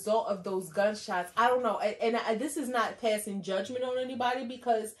ending result of those gunshots, I don't know. And this is not passing judgment on anybody,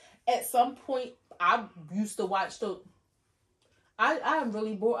 because at some point I used to watch those. I am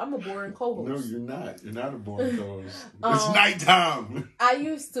really bored. I'm a boring co-host. No, you're not. You're not a boring co-host. It's nighttime. I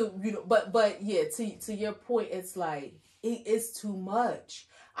used to, but yeah, to your point, it's like, it is too much.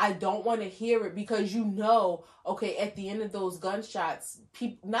 I don't want to hear it because okay, at the end of those gunshots,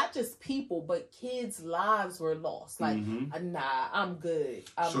 not just people, but kids' lives were lost. Like, nah, I'm good.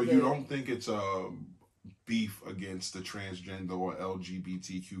 So you don't think it's beef against the transgender or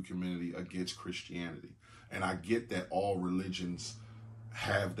LGBTQ community against Christianity? And I get that all religions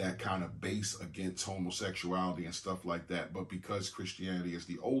have that kind of base against homosexuality and stuff like that. But because Christianity is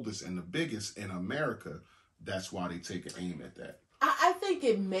the oldest and the biggest in America, that's why they take an aim at that. I think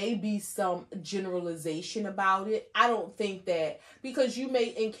it may be some generalization about it. I don't think that, because you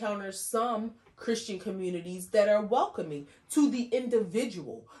may encounter some Christian communities that are welcoming to the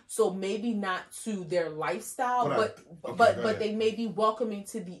individual. So maybe not to their lifestyle, but they may be welcoming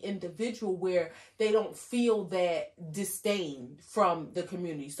to the individual, where they don't feel that disdain from the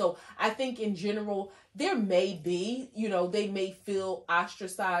community. So I think in general, there may be, they may feel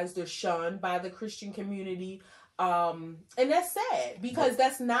ostracized or shunned by the Christian community. And that's sad, because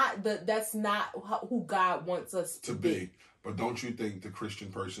that's not who God wants us to be. But don't you think the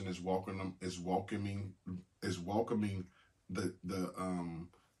Christian person is welcoming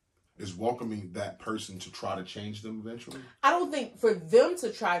that person to try to change them eventually? I don't think for them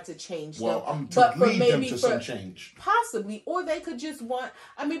to try to change them, but lead them to some change, possibly, or they could just want.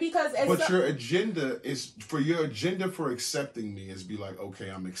 I mean, because your agenda for accepting me is be like, okay,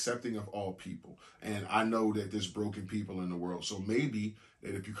 I'm accepting of all people, and I know that there's broken people in the world. So maybe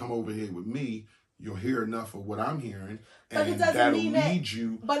that if you come over here with me, you'll hear enough of what I'm hearing, and that'll lead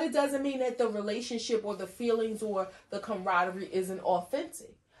you. But it doesn't mean that the relationship or the feelings or the camaraderie isn't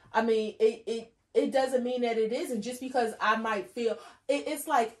authentic. I mean, it doesn't mean that it isn't, just because I might feel it's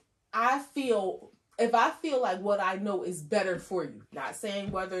like if I feel like what I know is better for you, not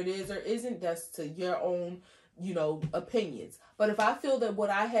saying whether it is or isn't, that's to your own, opinions. But if I feel that what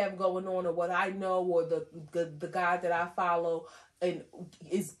I have going on or what I know or the God that I follow and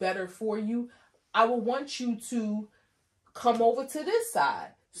is better for you, I would want you to come over to this side.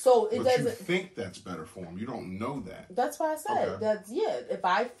 So it doesn't. You think that's better for him. You don't know that. That's why I said that's If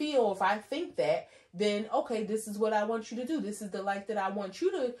I think that, then okay, this is what I want you to do. This is the life that I want you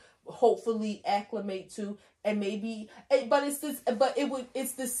to hopefully acclimate to, and maybe. But it's this. But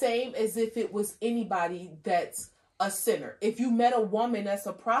it's the same as if it was anybody that's a sinner. If you met a woman that's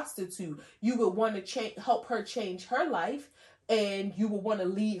a prostitute, you would want to help her change her life. And you would want to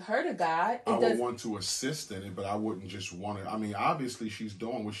lead her to God. I would want to assist in it, but I wouldn't just want to. I mean, obviously, she's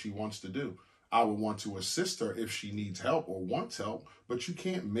doing what she wants to do. I would want to assist her if she needs help or wants help, but you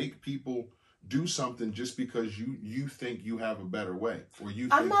can't make people do something just because you think you have a better way. Or you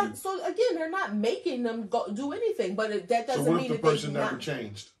I'm not. So again, they're not making them do anything, but that doesn't mean that they. So what if the person never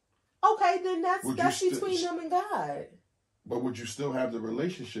changed? Okay, then that's between them and God. But would you still have the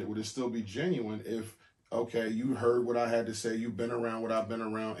relationship? Would it still be genuine if? Okay, you heard what I had to say. You've been around what I've been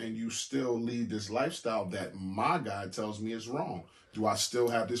around, and you still lead this lifestyle that my God tells me is wrong. Do I still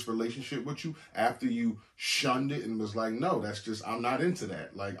have this relationship with you after you shunned it and was like, no, that's just, I'm not into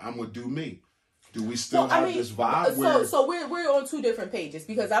that. Like, I'm going to do me. Do we still have this vibe? So we're on two different pages,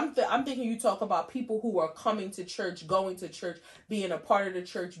 because I'm thinking you talk about people who are coming to church, going to church, being a part of the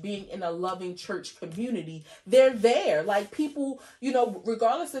church, being in a loving church community. They're there. Like, people,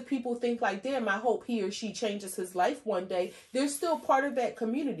 regardless if people think like, damn, I hope he or she changes his life one day, they're still part of that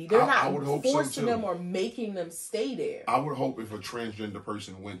community. They're not forcing them or making them stay there. I would hope if a transgender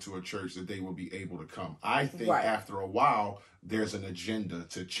person went to a church that they would be able to come. I think after a while, there's an agenda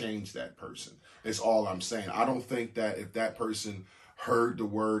to change that person. It's all I'm saying. I don't think that if that person heard the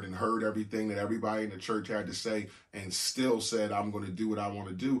word and heard everything that everybody in the church had to say and still said, I'm going to do what I want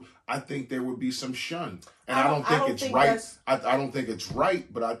to do, I think there would be some shun. And I don't think it's right. I don't think it's right,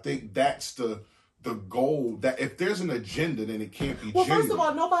 but I think that's the goal. That if there's an agenda, then it can't be genuine. First of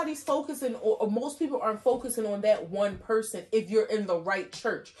all, nobody's focusing, or most people aren't focusing on that one person if you're in the right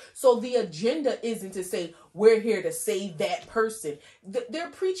church. So the agenda isn't to say, we're here to save that person. They're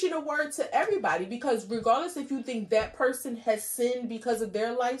preaching a word to everybody, because regardless if you think that person has sinned because of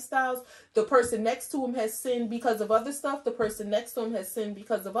their lifestyles, the person next to him has sinned because of other stuff, the person next to him has sinned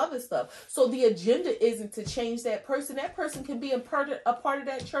because of other stuff. So the agenda isn't to change that person. That person can be a part of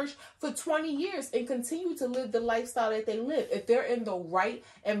that church for 20 years and continue to live the lifestyle that they live. If they're in the right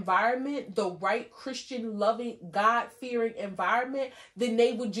environment, the right Christian, loving, God-fearing environment, then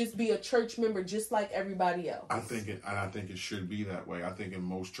they would just be a church member just like everybody else. I think it should be that way. I think in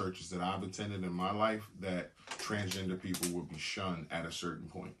most churches that I've attended in my life, that transgender people would be shunned at a certain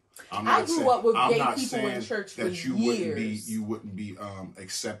point. I grew up with gay people in church for years. You wouldn't be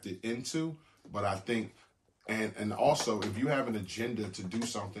accepted into, but I think, and also if you have an agenda to do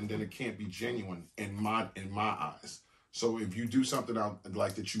something, then it can't be genuine in my eyes. So if you do something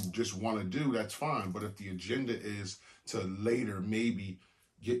like that you just want to do, that's fine. But if the agenda is to later maybe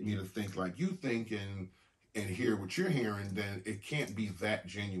get me to think like you think and hear what you're hearing, then it can't be that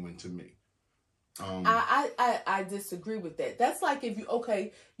genuine to me. I disagree with that. That's like if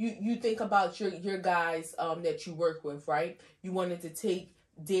you think about your guys that you work with, right? You wanted to take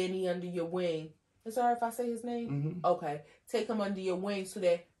Danny under your wing. Is it all right if I say his name? Mm-hmm. Okay. Take him under your wing so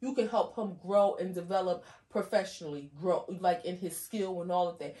that you can help him grow and develop professionally, grow like in his skill and all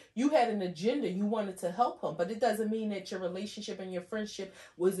of that. You had an agenda. You wanted to help him, but it doesn't mean that your relationship and your friendship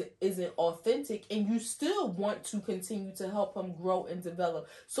isn't authentic, and you still want to continue to help him grow and develop.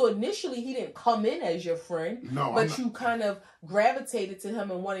 So initially he didn't come in as your friend, but you kind of gravitated to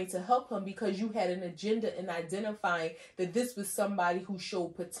him and wanting to help him because you had an agenda in identifying that this was somebody who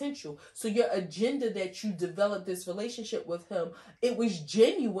showed potential. So your agenda that you developed this relationship with him, it was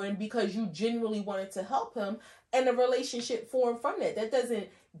genuine because you genuinely wanted to help him, and a relationship formed from that. That doesn't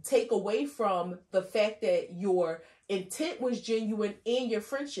take away from the fact that your intent was genuine and your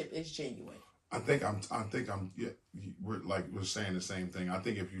friendship is genuine. We're saying the same thing. I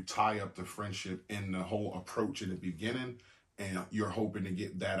think if you tie up the friendship in the whole approach in the beginning and you're hoping to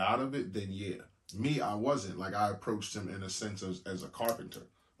get that out of it, then yeah. Me, I wasn't. Like, I approached him in a sense as a carpenter.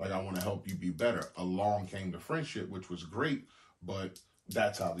 Like, I want to help you be better. Along came the friendship, which was great, but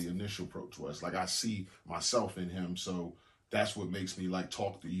that's how the initial approach was. Like, I see myself in him, so that's what makes me like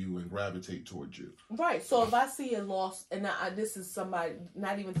talk to you and gravitate towards you. Right. So if I see a loss, and this is somebody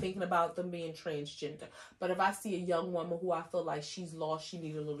not even thinking about them being transgender, but if I see a young woman who I feel like she's lost, she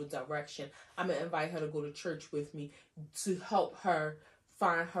needs a little direction, I'm going to invite her to go to church with me to help her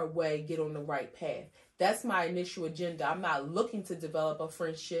find her way, get on the right path. That's my initial agenda. I'm not looking to develop a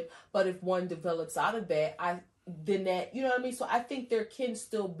friendship, but if one develops out of that, than that. You know what I mean? So I think there can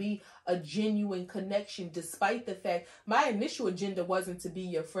still be a genuine connection, despite the fact my initial agenda wasn't to be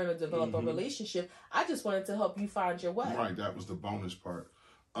your friend or develop a relationship. I just wanted to help you find your way. Right. That was the bonus part.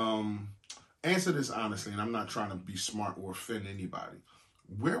 Answer this honestly, and I'm not trying to be smart or offend anybody.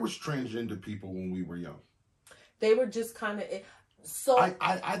 Where was transgender people when we were young? They were just kind of so. I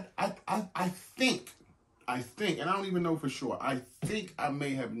think, and I don't even know for sure. I think I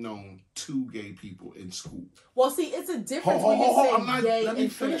may have known 2 gay people in school. Well, see, it's a difference when you say gay. Let me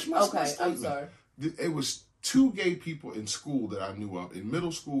finish my statement. I'm sorry. It was 2 gay people in school that I knew of, in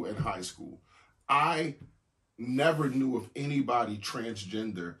middle school and high school. I never knew of anybody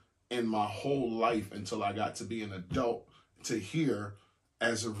transgender in my whole life until I got to be an adult, to hear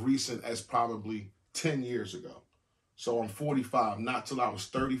as of recent as probably 10 years ago. So I'm 45. Not till I was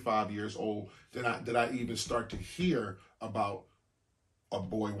 35 years old did I even start to hear about a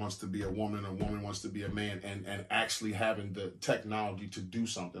boy wants to be a woman wants to be a man, and actually having the technology to do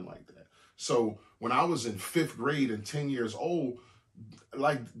something like that. So when I was in 5th grade and 10 years old,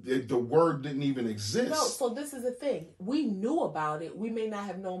 like the word didn't even exist. No, so this is the thing. We knew about it. We may not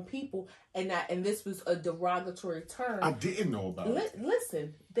have known people, and this was a derogatory term. I didn't know about it.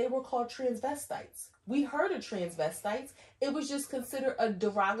 Listen, they were called transvestites. We heard of transvestites. It was just considered a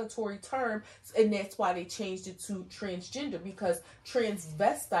derogatory term, and that's why they changed it to transgender, because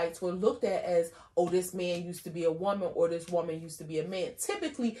transvestites were looked at as, oh, this man used to be a woman, or this woman used to be a man.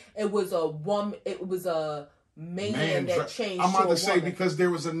 Typically, it was a woman. It was a man that changed. I'm about to say, because there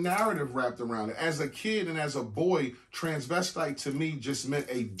was a narrative wrapped around it. As a kid and as a boy, transvestite to me just meant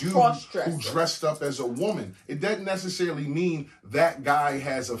a dude who dressed up as a woman. It doesn't necessarily mean that guy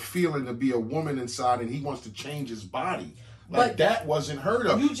has a feeling to be a woman inside and he wants to change his body. Like, that wasn't heard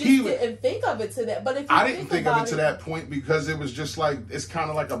of. You just didn't think of it to that. But if you I didn't think of it to that point, because it was just like, it's kind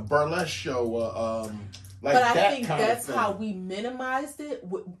of like a burlesque show. Like, but I think that's how we minimized it,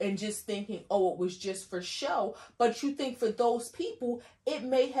 and just thinking, oh, it was just for show. But you think for those people, it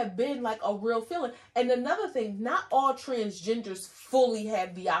may have been like a real feeling. And another thing, not all transgenders fully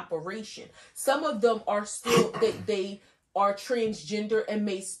have the operation. Some of them are still, they are transgender and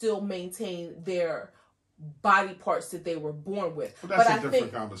may still maintain their body parts that they were born with. Well, that's a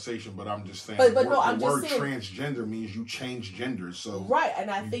different conversation, but I'm just saying the word transgender means you change genders. So right, and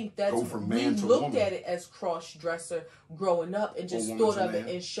I think that's we looked at it as cross-dresser growing up, and just thought of it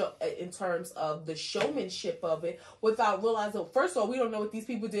in terms of the showmanship of it, without realizing, first of all, we don't know what these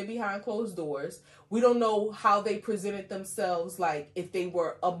people did behind closed doors. We don't know how they presented themselves, like if they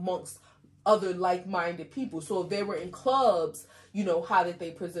were amongst other like-minded people. So if they were in clubs, you know, how did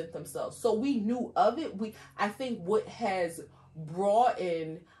they present themselves? So we knew of it. I think what has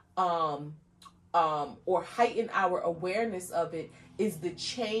broadened or heightened our awareness of it is the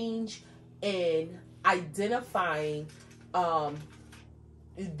change in identifying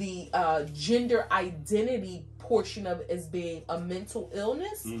the gender identity portion of it as being a mental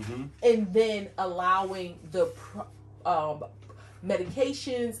illness, and then allowing the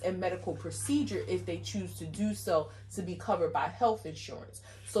medications and medical procedure, if they choose to do so, to be covered by health insurance.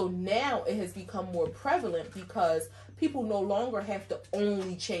 So now it has become more prevalent because people no longer have to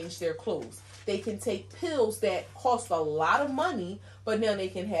only change their clothes. They can take pills that cost a lot of money, but now they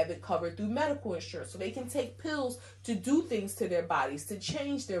can have it covered through medical insurance. So they can take pills to do things to their bodies, to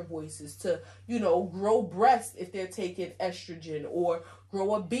change their voices, to, you know, grow breasts if they're taking estrogen, or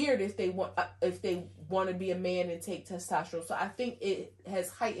grow a beard if they want to be a man and take testosterone. So I think it has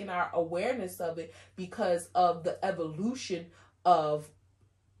heightened our awareness of it because of the evolution of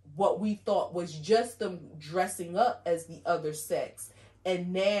what we thought was just them dressing up as the other sex.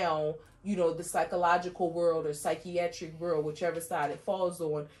 And now, you know, the psychological world or psychiatric world, whichever side it falls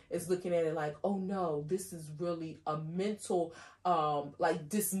on, is looking at it like, oh no, this is really a mental, like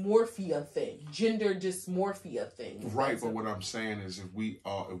dysmorphia thing, gender dysmorphia thing. Right, but what I'm saying is, if we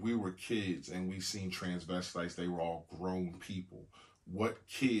were kids and we seen transvestites, they were all grown people. What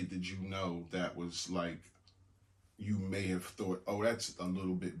kid did you know that was like, you may have thought, oh, that's a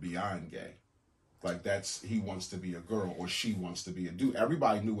little bit beyond gay? Like, he wants to be a girl, or she wants to be a dude.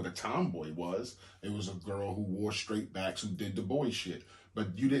 Everybody knew what a tomboy was. It was a girl who wore straight backs, who did the boy shit.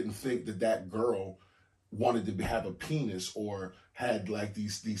 But you didn't think that girl wanted to have a penis or had like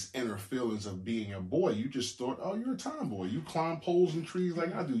these inner feelings of being a boy. You just thought, oh, you're a tomboy. You climb poles and trees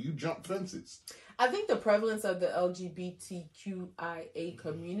like I do. You jump fences. I think the prevalence of the LGBTQIA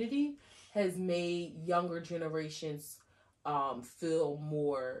community has made younger generations feel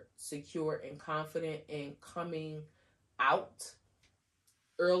more secure and confident in coming out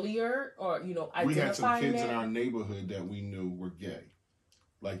earlier, or, you know, identifying. We had some kids in our neighborhood that we knew were gay,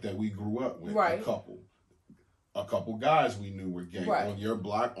 like that we grew up with, right. A couple. a couple guys we knew were gay right. on your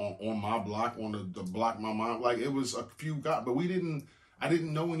block, on my block, on the block my mom. Like, it was a few guys, but I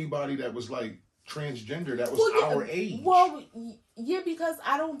didn't know anybody that was like transgender that was our age. Well, yeah, because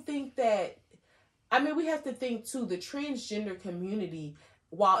I don't think that. I mean, we have to think too. The transgender community,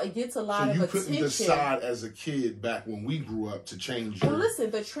 while it gets a lot of attention, so you couldn't decide as a kid back when we grew up to change your... Well, listen,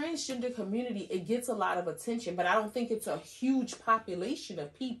 the transgender community, it gets a lot of attention, but I don't think it's a huge population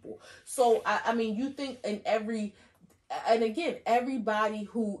of people. So, I mean, you think and again, everybody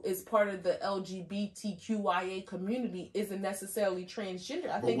who is part of the LGBTQIA community isn't necessarily transgender.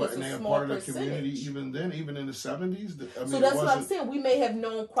 I think it's a small percentage. Of the community even then, even in the 70s? I mean, so that's what I'm saying. We may have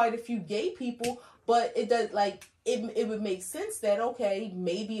known quite a few gay people, but it does, like, it would make sense that, okay,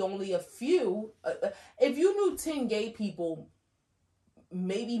 maybe only a few. If you knew 10 gay people,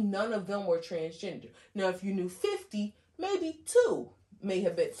 maybe none of them were transgender. Now, if you knew 50, maybe 2 may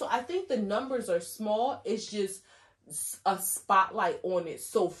have been. So I think the numbers are small. It's just a spotlight on it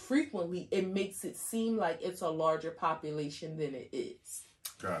so frequently, it makes it seem like it's a larger population than it is.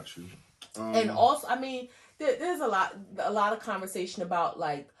 Got you. And also, I mean, there's a lot of conversation about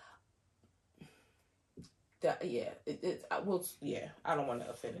like that. Yeah, I don't want to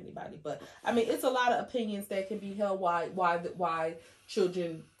offend anybody, but I mean, it's a lot of opinions that can be held why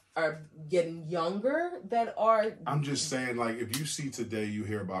children are getting younger that are... I'm just saying, like, if you see today, you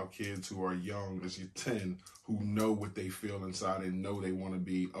hear about kids who are young as you're 10 who know what they feel inside and know they want to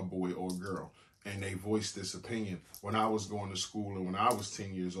be a boy or a girl, and they voice this opinion. When I was going to school and when I was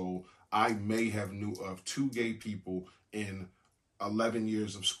 10 years old, I may have knew of 2 gay people in 11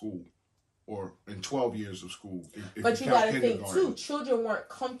 years of school. Or in 12 years of school. But you got to think, too, children weren't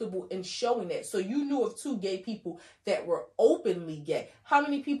comfortable in showing that. So you knew of 2 gay people that were openly gay. How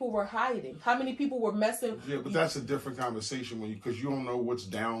many people were hiding? How many people were messing? Yeah, but that's a different conversation because you don't know what's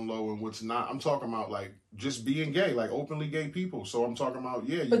down low and what's not. I'm talking about, like, just being gay, like openly gay people. So I'm talking about,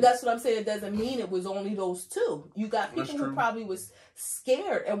 But that's what I'm saying. It doesn't mean it was only those 2. You got people who probably was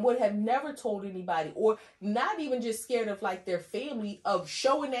scared and would have never told anybody, or not even just scared of like their family, of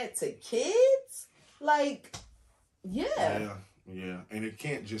showing that to kids. Like, yeah. And it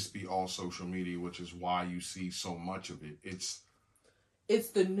can't just be all social media, which is why you see so much of it. It's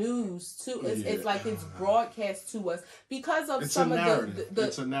the news too. It's like it's broadcast to us because of it's some of the.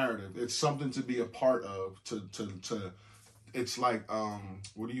 It's a narrative. It's something to be a part of. To. It's like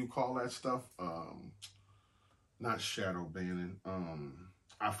what do you call that stuff? Not shadow banning.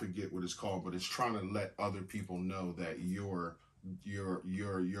 I forget what it's called, but it's trying to let other people know that you're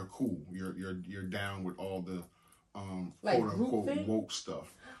cool. You're down with all the like quote unquote woke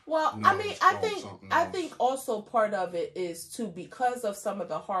stuff. Well, no, I mean, I think also part of it is too because of some of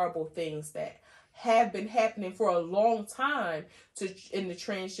the horrible things that have been happening for a long time in the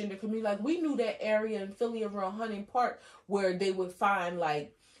transgender community. Like, we knew that area in Philly around Hunting Park where they would find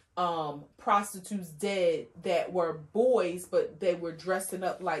like prostitutes dead that were boys, but they were dressing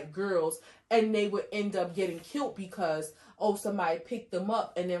up like girls, and they would end up getting killed because somebody picked them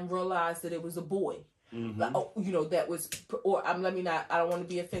up and then realized that it was a boy. Mm-hmm. Like, that was, or I don't want to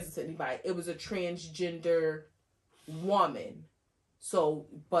be offensive to anybody. It was a transgender woman. So,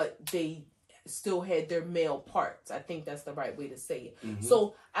 but they still had their male parts. I think that's the right way to say it. Mm-hmm.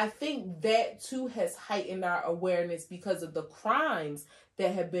 So I think that too has heightened our awareness because of the crimes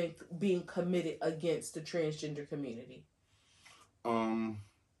that have been being committed against the transgender community.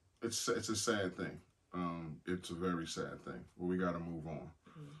 It's a sad thing. It's a very sad thing. But we got to move on.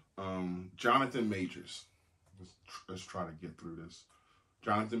 Jonathan Majors. Let's try to get through this.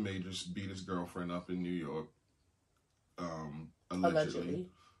 Jonathan Majors beat his girlfriend up in New York. Allegedly.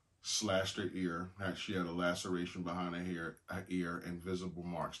 Slashed her ear. She had a laceration behind her ear and visible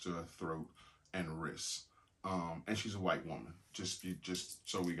marks to her throat and wrists. And she's a white woman. Just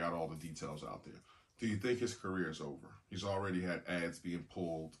so we got all the details out there. Do you think his career is over? He's already had ads being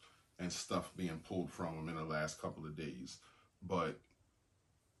pulled and stuff being pulled from him in the last couple of days. But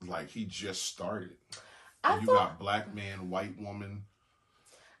like, he just started. You got black man, white woman.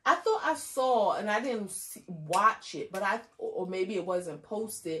 I thought I saw, and I didn't watch it, but or maybe it wasn't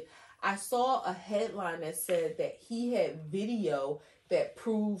posted. I saw a headline that said that he had video that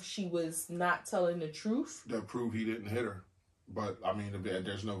proved she was not telling the truth. That proved he didn't hit her. But I mean,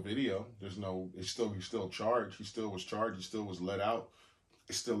 there's no video. He's still charged. He still was charged. He still was let out.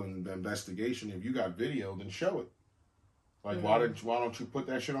 It's still in the investigation. If you got video, then show it. Like, mm-hmm. why don't you put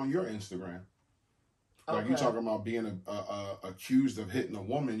that shit on your Instagram? Like, you talking about being accused of hitting a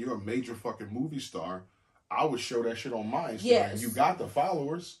woman. You're a major fucking movie star. I would show that shit on my Instagram. Yes. You got the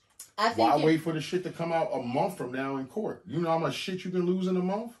followers. Why wait for the shit to come out a month from now in court? You know how much shit you can lose in a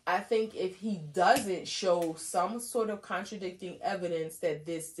month? I think if he doesn't show some sort of contradicting evidence that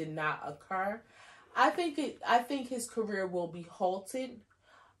this did not occur, I think his career will be halted.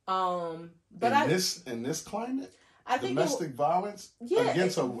 But in this climate, I think domestic violence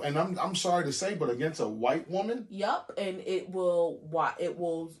against and I'm sorry to say, but against a white woman. Yep, and it will wash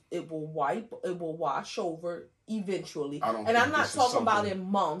over eventually. I'm not talking about in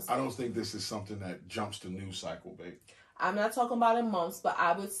months. I don't think this is something that jumps the news cycle, babe. I'm not talking about in months, but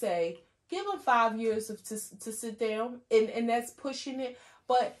I would say give him 5 years to sit down, and that's pushing it.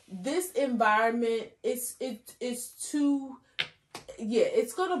 But this environment is too. Yeah,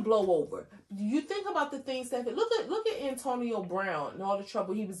 it's gonna blow over. You think about the things that look at Antonio Brown and all the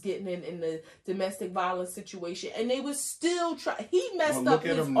trouble he was getting in the domestic violence situation, and they was still trying. He messed up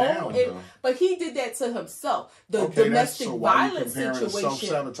his own, but he did that to himself. The domestic violence situation,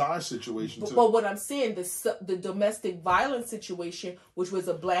 self-sabotage situation. But what I'm saying, the domestic violence situation, which was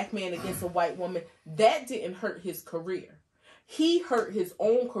a black man against a white woman, that didn't hurt his career. He hurt his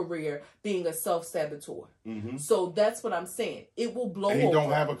own career being a self-saboteur. Mm-hmm. So that's what I'm saying. It will blow over. And he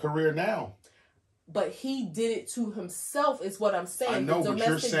don't have a career now. But he did it to himself is what I'm saying. I know, but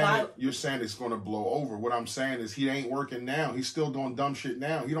you're saying it's going to blow over. What I'm saying is he ain't working now. He's still doing dumb shit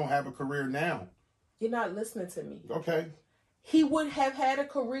now. He don't have a career now. You're not listening to me. Okay. He would have had a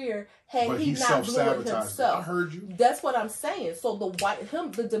career had he not blew it himself. I heard you. That's what I'm saying. So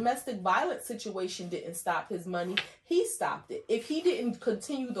the domestic violence situation didn't stop his money. He stopped it. If he didn't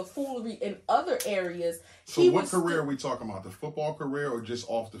continue the foolery in other areas, so what career are we talking about? The football career or just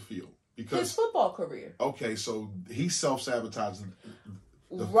off the field? Because his football career. Okay, so he self-sabotaged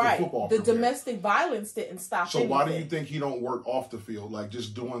the domestic violence didn't stop. So why do you think he don't work off the field, like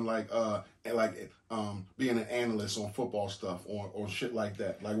just doing being an analyst on football stuff or shit like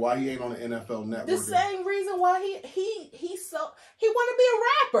that? Like why he ain't on the NFL Network? The same reason why he want to be a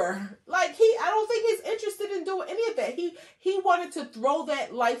rapper. Like I don't think he's interested in doing any of that. He wanted to throw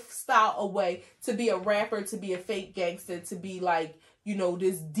that lifestyle away to be a rapper, to be a fake gangster, to be like, you know,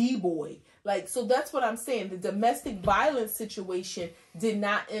 this D-boy. Like, so that's what I'm saying. The domestic violence situation did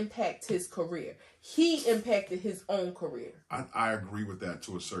not impact his career. He impacted his own career. I agree with that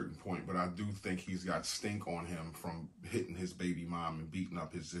to a certain point, but I do think he's got stink on him from hitting his baby mom and beating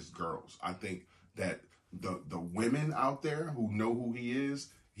up his girls. I think that the women out there who know who he is,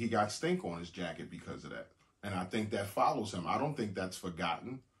 he got stink on his jacket because of that. And I think that follows him. I don't think that's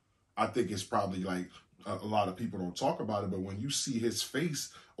forgotten. I think it's probably like a lot of people don't talk about it, but when you see his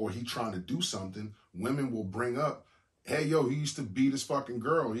face or he trying to do something, women will bring up, hey, yo, he used to beat his fucking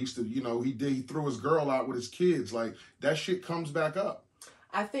girl. He used to, you know, he threw his girl out with his kids. Like, that shit comes back up.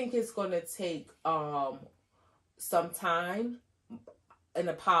 I think it's going to take some time, an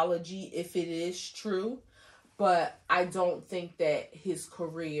apology if it is true, but I don't think that his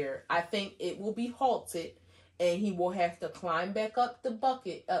career, I think it will be halted and he will have to climb back up the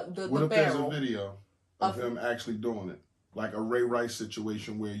bucket, the What if barrel. There's a video of him actually doing it? Like a Ray Rice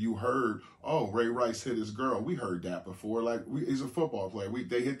situation where you heard, oh, Ray Rice hit his girl. We heard that before. Like, he's a football player.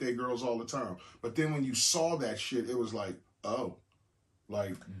 They hit their girls all the time. But then when you saw that shit, it was like, oh,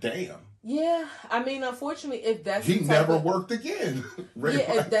 like, damn. Yeah, I mean, unfortunately, if that's he never worked again. Rice.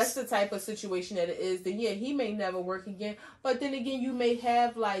 If that's the type of situation that it is, then yeah, he may never work again. But then again, you may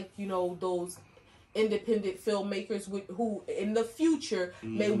have like, you know, those independent filmmakers who in the future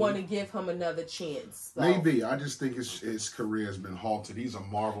may want to give him another chance. So. Maybe. I just think his career has been halted. He's a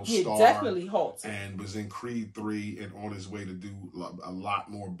Marvel star. Definitely halted. And was in Creed 3 and on his way to do a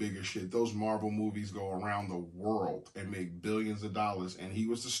lot more bigger shit. Those Marvel movies go around the world and make billions of dollars, and he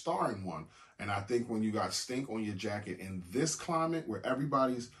was the star in one. And I think when you got stink on your jacket in this climate where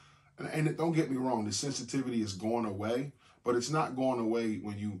everybody's, and don't get me wrong, the sensitivity is going away, but it's not going away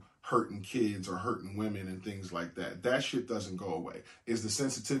when you hurting kids or hurting women and things like that. That shit doesn't go away. Is the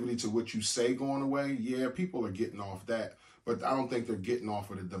sensitivity to what you say going away? Yeah, people are getting off that. But I don't think they're getting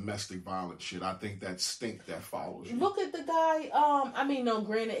off of the domestic violence shit. I think that stink that follows you. Look at the guy, I mean, no,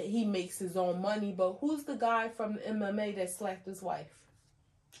 granted, he makes his own money, but who's the guy from MMA that slapped his wife?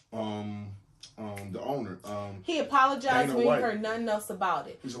 The owner. He apologized when he heard nothing else about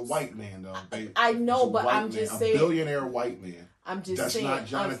it. He's a white man, though. I know, but I'm just saying. A billionaire white man. I'm just saying.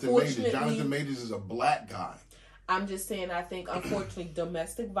 That's not Jonathan Majors. Jonathan Majors is a black guy. I'm just saying, I think, unfortunately,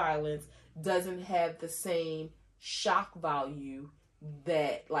 domestic violence doesn't have the same shock value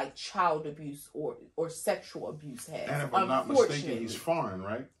that, like, child abuse or sexual abuse has. And if I'm not mistaken, he's foreign,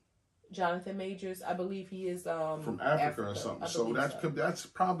 right? Jonathan Majors, I believe he is from Africa or something. So that's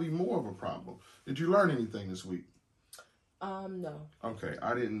probably more of a problem. Did you learn anything this week? No. Okay,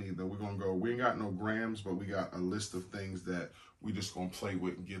 I didn't either. We're gonna go. We ain't got no grams, but we got a list of things that we just gonna play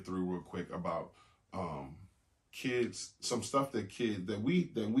with and get through real quick about kids. Some stuff that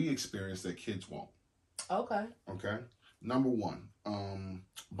we experience that kids won't. Okay. Okay. Number one,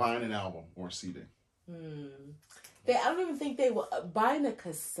 buying an album or a CD. I don't even think they would buying a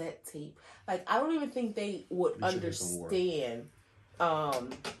cassette tape. Like, I don't even think they would understand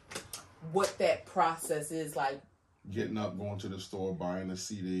what that process is like. Getting up, going to the store, buying a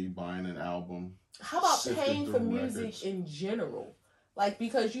CD, buying an album. How about paying for music in general? Like,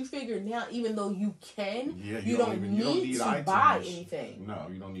 because you figure now, even though you can, you don't need to iTunes. Buy anything. No,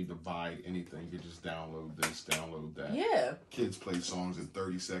 you don't need to buy anything. You just download this, download that. Yeah. Kids play songs in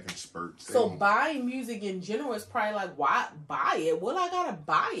 30-second spurts. So buying music in general is probably like, why buy it? What I gotta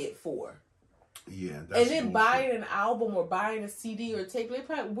buy it for? Yeah. That's and then buying an album or buying a CD or a tape,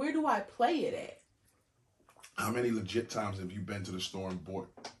 where do I play it at? How many legit times have you been to the store and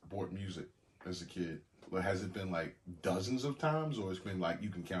bought music as a kid? Or has it been like dozens of times, or it's been like you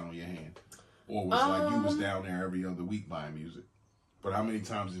can count on your hand? Or was like you was down there every other week buying music? But how many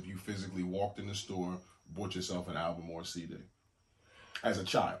times have you physically walked in the store, bought yourself an album or a CD as a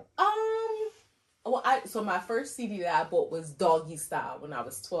child? So my first CD that I bought was Doggy Style when I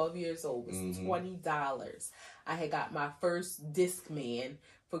was 12 years old. It was $20. I had got my first Discman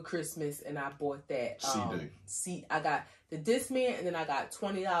for Christmas, and I bought that CD. I got the Discman, and then I got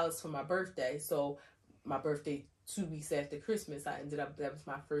 $20 for my birthday. So my birthday 2 weeks after Christmas, that was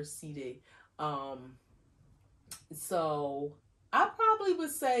my first CD. So I probably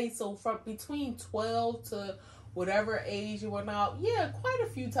would say, so from between 12 to whatever age you went out, quite a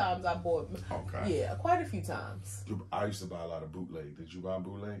few times I bought. Okay. Yeah, quite a few times. I used to buy a lot of bootleg. Did you buy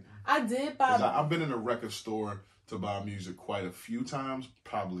bootleg? I did buy. I've been in a record store to buy music quite a few times,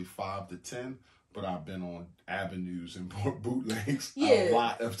 probably 5 to 10. But I've been on avenues and bought bootlegs a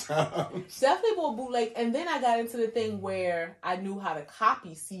lot of times. Definitely bought bootleg. And then I got into the thing where I knew how to copy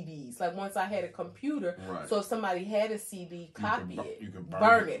CDs. Like, once I had a computer, so if somebody had a CD, copy it. You could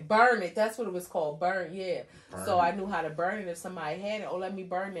burn it. That's what it was called, burn, So I knew how to burn it if somebody had it. Let me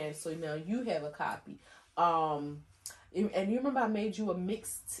burn that. So now you have a copy. And you remember I made you a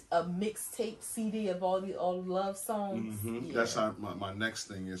mixtape CD of all the love songs? Mm-hmm. Yeah. That's how my next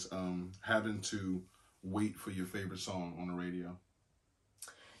thing is having to wait for your favorite song on the radio.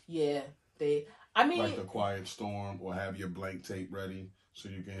 Yeah, like The Quiet Storm, or have your blank tape ready so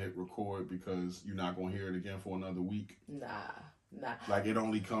you can hit record because you're not going to hear it again for another week. Nah. Like, it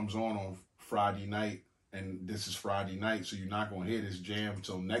only comes on Friday night. And this is Friday night, so you're not going to hear this jam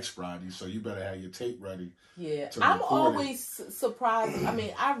until next Friday. So you better have your tape ready. Yeah. I'm always surprised. I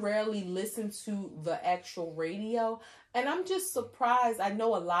mean, I rarely listen to the actual radio. And I'm just surprised. I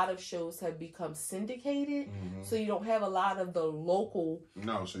know a lot of shows have become syndicated. Mm-hmm. So you don't have a lot of the local.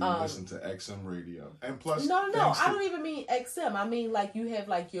 No, so you listen to XM radio. And plus. No. I don't even mean XM. I mean, like, you have,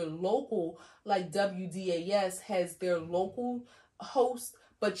 like, your local, like WDAS has their local host.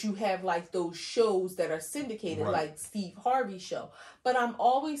 But you have, like, those shows that are syndicated, like Steve Harvey's show. But I'm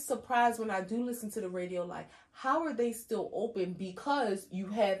always surprised when I do listen to the radio, like, how are they still open? Because you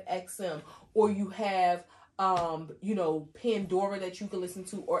have XM, or you have, Pandora that you can listen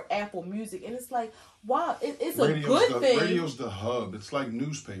to, or Apple Music. And it's like, wow, it's a good thing. Radio's the hub. It's like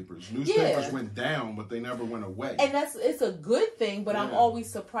newspapers. Newspapers went down, but they never went away. And it's a good thing, but I'm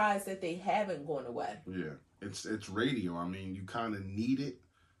always surprised that they haven't gone away. Yeah, it's radio. I mean, you kind of need it.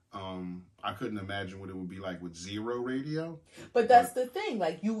 I couldn't imagine what it would be like with zero radio. But that's the thing.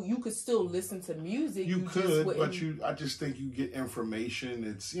 Like, you could still listen to music. You could, but I just think you get information.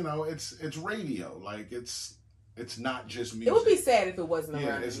 It's, it's radio. Like, it's not just music. It would be sad if it wasn't around.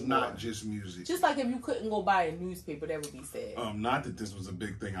 Yeah, it's anymore. not just music. Just like if you couldn't go buy a newspaper, that would be sad. Not that this was a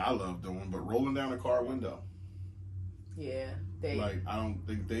big thing I love doing, but rolling down a car window. Yeah, I don't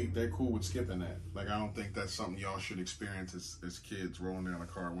think they're cool with skipping that. Like, I don't think that's something y'all should experience as kids, rolling down a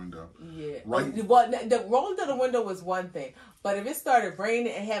car window. Yeah, right. Well, the rolling down the window was one thing, but if it started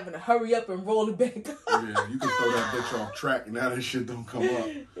raining and having to hurry up and roll it back up, yeah, you can throw that bitch off track, and now that shit don't come up.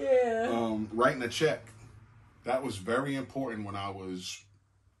 Yeah. Writing a check, that was very important when I was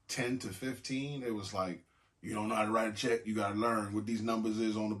 10 to 15. It was like, you don't know how to write a check, you gotta learn what these numbers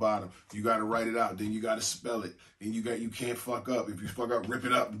is on the bottom. You gotta write it out, then you gotta spell it, and you can't fuck up. If you fuck up, rip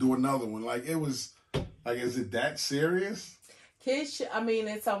it up and do another one. Like, it was like, is it that serious? Kids,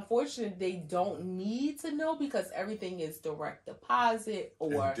 it's unfortunate they don't need to know, because everything is direct deposit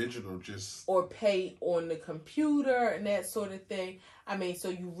or and digital, or pay on the computer and that sort of thing. So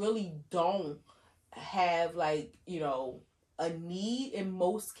you really don't have, like, a need in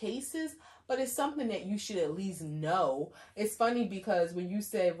most cases. but it's something that you should at least know. It's funny because when you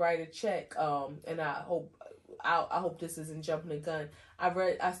said write a check, and I hope this isn't jumping the gun.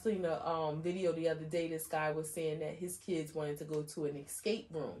 I seen a video the other day. This guy was saying that his kids wanted to go to an escape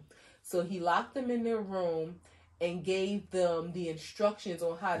room, so he locked them in their room and gave them the instructions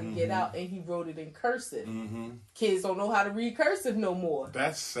on how to get out, and he wrote it in cursive. Kids don't know how to read cursive no more.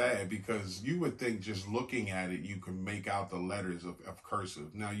 That's sad, because you would think just looking at it, you can make out the letters of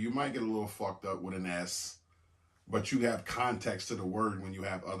cursive. Now, you might get a little fucked up with an S, but you have context to the word when you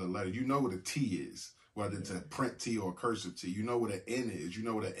have other letters. You know what a T is, whether it's a print T or a cursive T. You know what an N is. You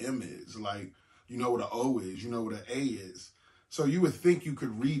know what an M is. Like, you know what an O is. You know what an A is. So you would think you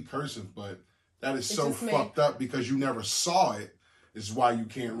could read cursive, but that is so fucked up because you never saw it. Is why you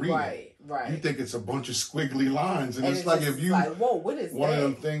can't read it. Right. You think it's a bunch of squiggly lines, and it's like if you like, whoa, what is one that? of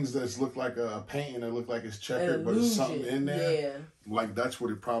them things that's look like a painting that look like it's checkered, but there's something in there. Yeah. Like that's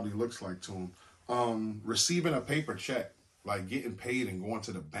what it probably looks like to them. Receiving a paper check, like getting paid and going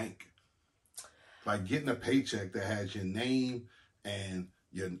to the bank, like getting a paycheck that has your name and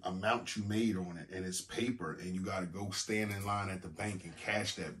your amount you made on it, and it's paper, and you got to go stand in line at the bank and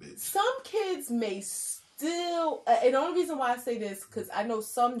cash that bitch. Some kids may still, and the only reason why I say this, because I know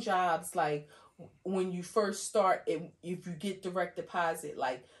some jobs, like when you first start, if you get direct deposit,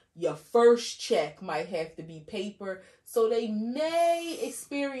 like your first check might have to be paper, so they may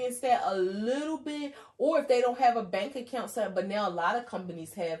experience that a little bit, or if they don't have a bank account set up. But now a lot of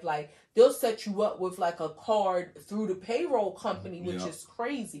companies have, like, they'll set you up with like a card through the payroll company, which is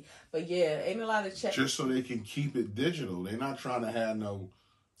crazy. But yeah, ain't a lot of checks. Just so they can keep it digital. They're not trying to have no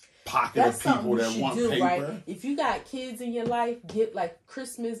pocket of people that want paper. Right? If you got kids in your life, get like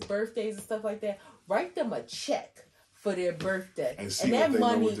Christmas, birthdays, and stuff like that, write them a check for their birthday. And that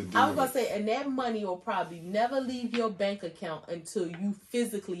money, I was gonna say, and that money will probably never leave your bank account until you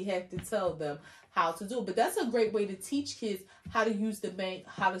physically have to tell them how to do it. But that's a great way to teach kids how to use the bank,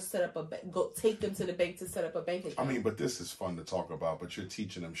 how to set up a bank, go take them to the bank to set up a bank account. I mean, but this is fun to talk about, but you're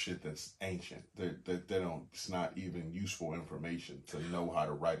teaching them shit that's ancient. They don't, it's not even useful information to know how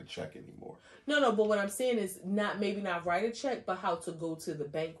to write a check anymore. No, but what I'm saying is maybe not write a check, but how to go to the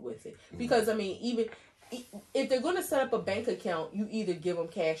bank with it. Because, I mean, even if they're going to set up a bank account, you either give them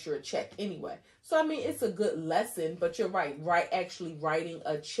cash or a check anyway. So, I mean, it's a good lesson, but you're right. Actually writing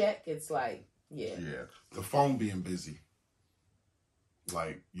a check, it's like, yeah. The phone being busy.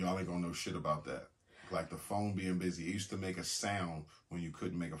 Like, y'all ain't gonna know shit about that. Like, the phone being busy. It used to make a sound when you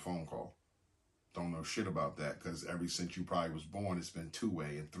couldn't make a phone call. Don't know shit about that, because ever since you probably was born, it's been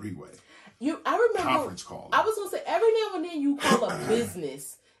 2-way and 3-way. I remember conference calling. I was gonna say, every now and then you call a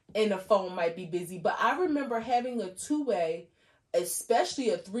business and the phone might be busy, but I remember having a 2-way, especially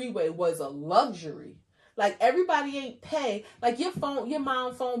a 3-way, was a luxury. Like, everybody ain't pay. Like, your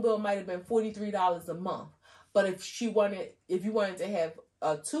mom's phone bill might have been $43 a month. But if you wanted to have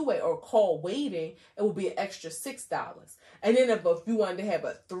a 2-way or call waiting, it would be an extra $6. And then if you wanted to have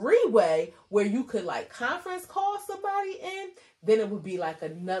a 3-way where you could like conference call somebody in, then it would be like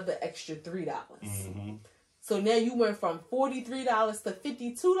another extra $3. Mm-hmm. So now you went from $43 to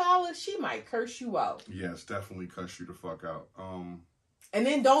 $52. She might curse you out. Yes, definitely curse you the fuck out. And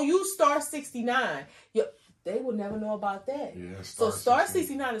then don't use *69. They will never know about that. Yeah, so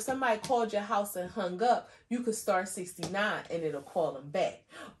 *69, if somebody called your house and hung up, you could *69 and it'll call them back.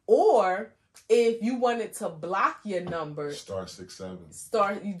 Or if you wanted to block your number,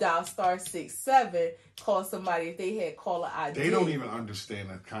 *67. You dial *67, call somebody if they had caller ID. They don't even understand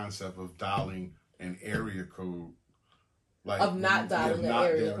the concept of dialing an area code. Like, of not dialing an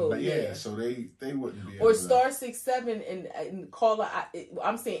area code. Yeah, so they wouldn't be able or *67 and caller.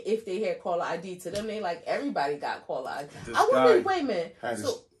 I'm saying if they had caller ID, to them they like everybody got caller ID. Wait a minute.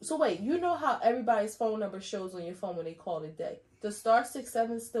 So wait, you know how everybody's phone number shows on your phone when they call it day? Does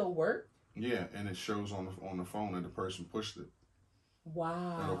 *67 still work? Yeah, and it shows on the phone that the person pushed it.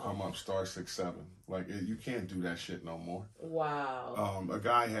 Wow. It'll come up *67. Like, you can't do that shit no more. Wow. A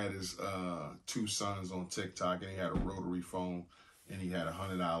guy had his 2 sons on TikTok, and he had a rotary phone, and he had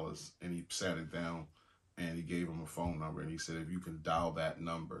 $100, and he sat it down, and he gave him a phone number, and he said, if you can dial that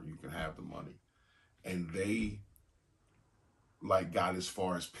number, you can have the money. And they like got as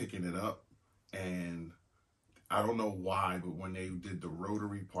far as picking it up, and I don't know why, but when they did the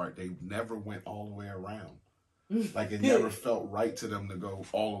rotary part, they never went all the way around. Like, it never felt right to them to go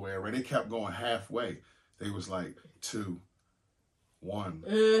all the way around. They kept going halfway. They was like 2,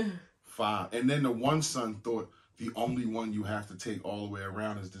 1, 5. And then the one son thought the only one you have to take all the way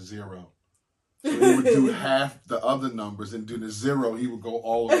around is the 0. So he would do half the other numbers and do the 0. He would go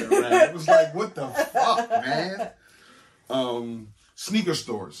all the way around. It was like, what the fuck, man? Sneaker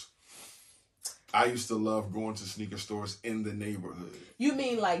stores. I used to love going to sneaker stores in the neighborhood. You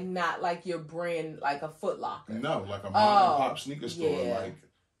mean like not like your brand, like a Foot Locker? No, like a mom and pop sneaker store, like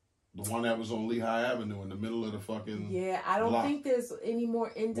the one that was on Lehigh Avenue in the middle of the fucking I don't think there's any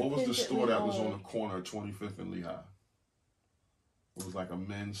more independent. What was the store that was on the corner of 25th and Lehigh? It was like a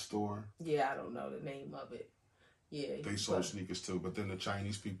men's store. Yeah, I don't know the name of it. Yeah, they sold sneakers too, but then the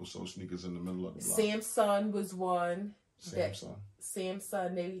Chinese people sold sneakers in the middle of the block. Samsung was one.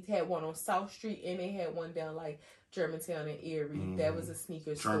 Samsung. They had one on South Street, and they had one down like Germantown and Erie. Mm-hmm. That was a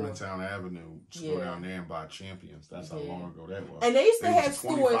sneaker store. Germantown Avenue. Just go down there and buy Champions. That's how long ago that was. And they used to have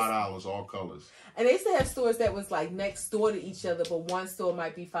stores. $25, all colors. And they used to have stores that was like next door to each other, but one store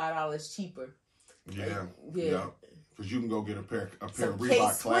might be $5 cheaper. Yeah. Because you can go get a pair of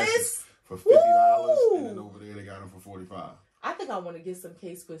Reebok Classics for $50, and then over there they got them for $45. I think I want to get some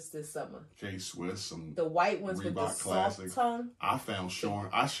K-Swiss this summer. K-Swiss, some the white ones Reebok with the soft tongue. I found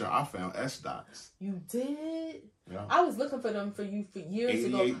I found S-Dots. You did? Yeah. I was looking for them for years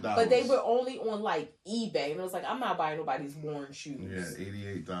ago, but they were only on like eBay, and I was like, I'm not buying nobody's worn shoes.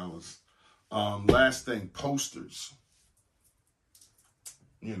 Yeah, $88. Last thing, posters.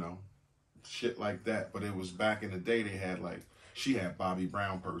 You know, shit like that. But it was back in the day. They had like. She had Bobby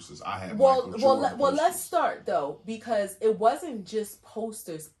Brown purses. I had Michael Jordan well. Let's start though, because it wasn't just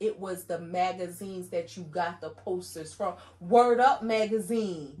posters. It was the magazines that you got the posters from. Word Up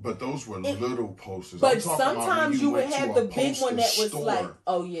magazine. But those were little posters. But sometimes you would have the big one that was like,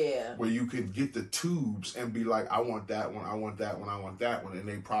 oh yeah, where you could get the tubes and be like, I want that one, I want that one, I want that one, and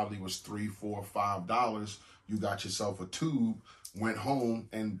they probably was $3, $4, $5. You got yourself a tube. Went home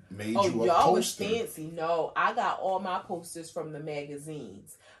and made you a poster. Y'all was fancy. No, I got all my posters from the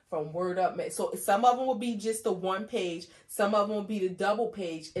magazines, from Word Up. So some of them would be just the one page. Some of them would be the double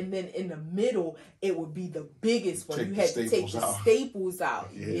page. And then in the middle, it would be the biggest one. You had to take the staples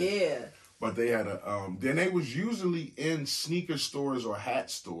out. Yeah. But they had then they was usually in sneaker stores or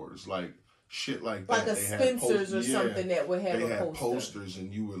hat stores, like shit like that. Like a Spencer's or something that would have a poster. They had posters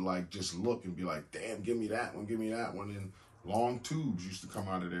and you would like just look and be like, damn, give me that one, give me that one. And long tubes used to come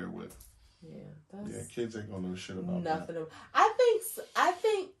out of there with. Kids ain't gonna know shit about nothing. That. I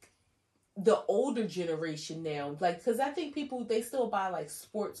think the older generation now, like, because I think people they still buy like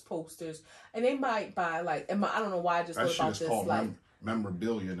sports posters, and they might buy like, I don't know why I just thought about this, like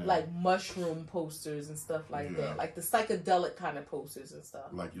memorabilia now. Like mushroom posters and stuff like that, like the psychedelic kind of posters and stuff.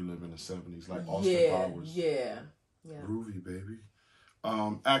 Like you live in the 70s, like Austin Powers. Yeah. Groovy, baby.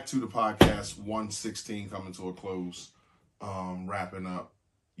 Act 2 the podcast 116 coming to a close. Wrapping up,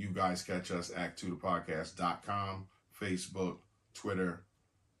 you guys catch us act2thepodcast.com, Facebook, Twitter,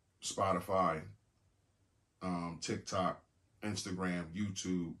 Spotify, TikTok, Instagram,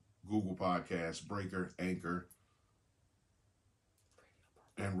 YouTube, Google Podcasts, Breaker, Anchor,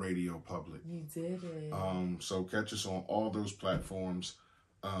 and Radio Public. You did it. So catch us on all those platforms.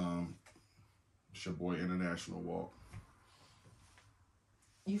 It's your boy International Walk.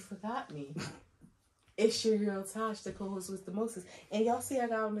 You forgot me. It's your girl Tosh, the co-host with the mostest. And y'all see I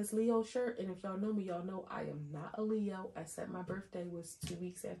got on this Leo shirt. And if y'all know me, y'all know I am not a Leo. Except my birthday was 2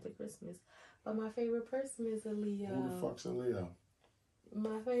 weeks after Christmas. But my favorite person is a Leo. Who the fuck's a Leo?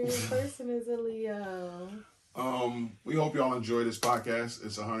 My favorite person is a Leo. We hope y'all enjoy this podcast.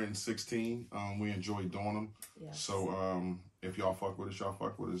 It's 116. We enjoy doing them. Yes. So if y'all fuck with us, y'all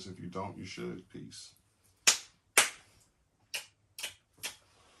fuck with us. If you don't, you should. Peace.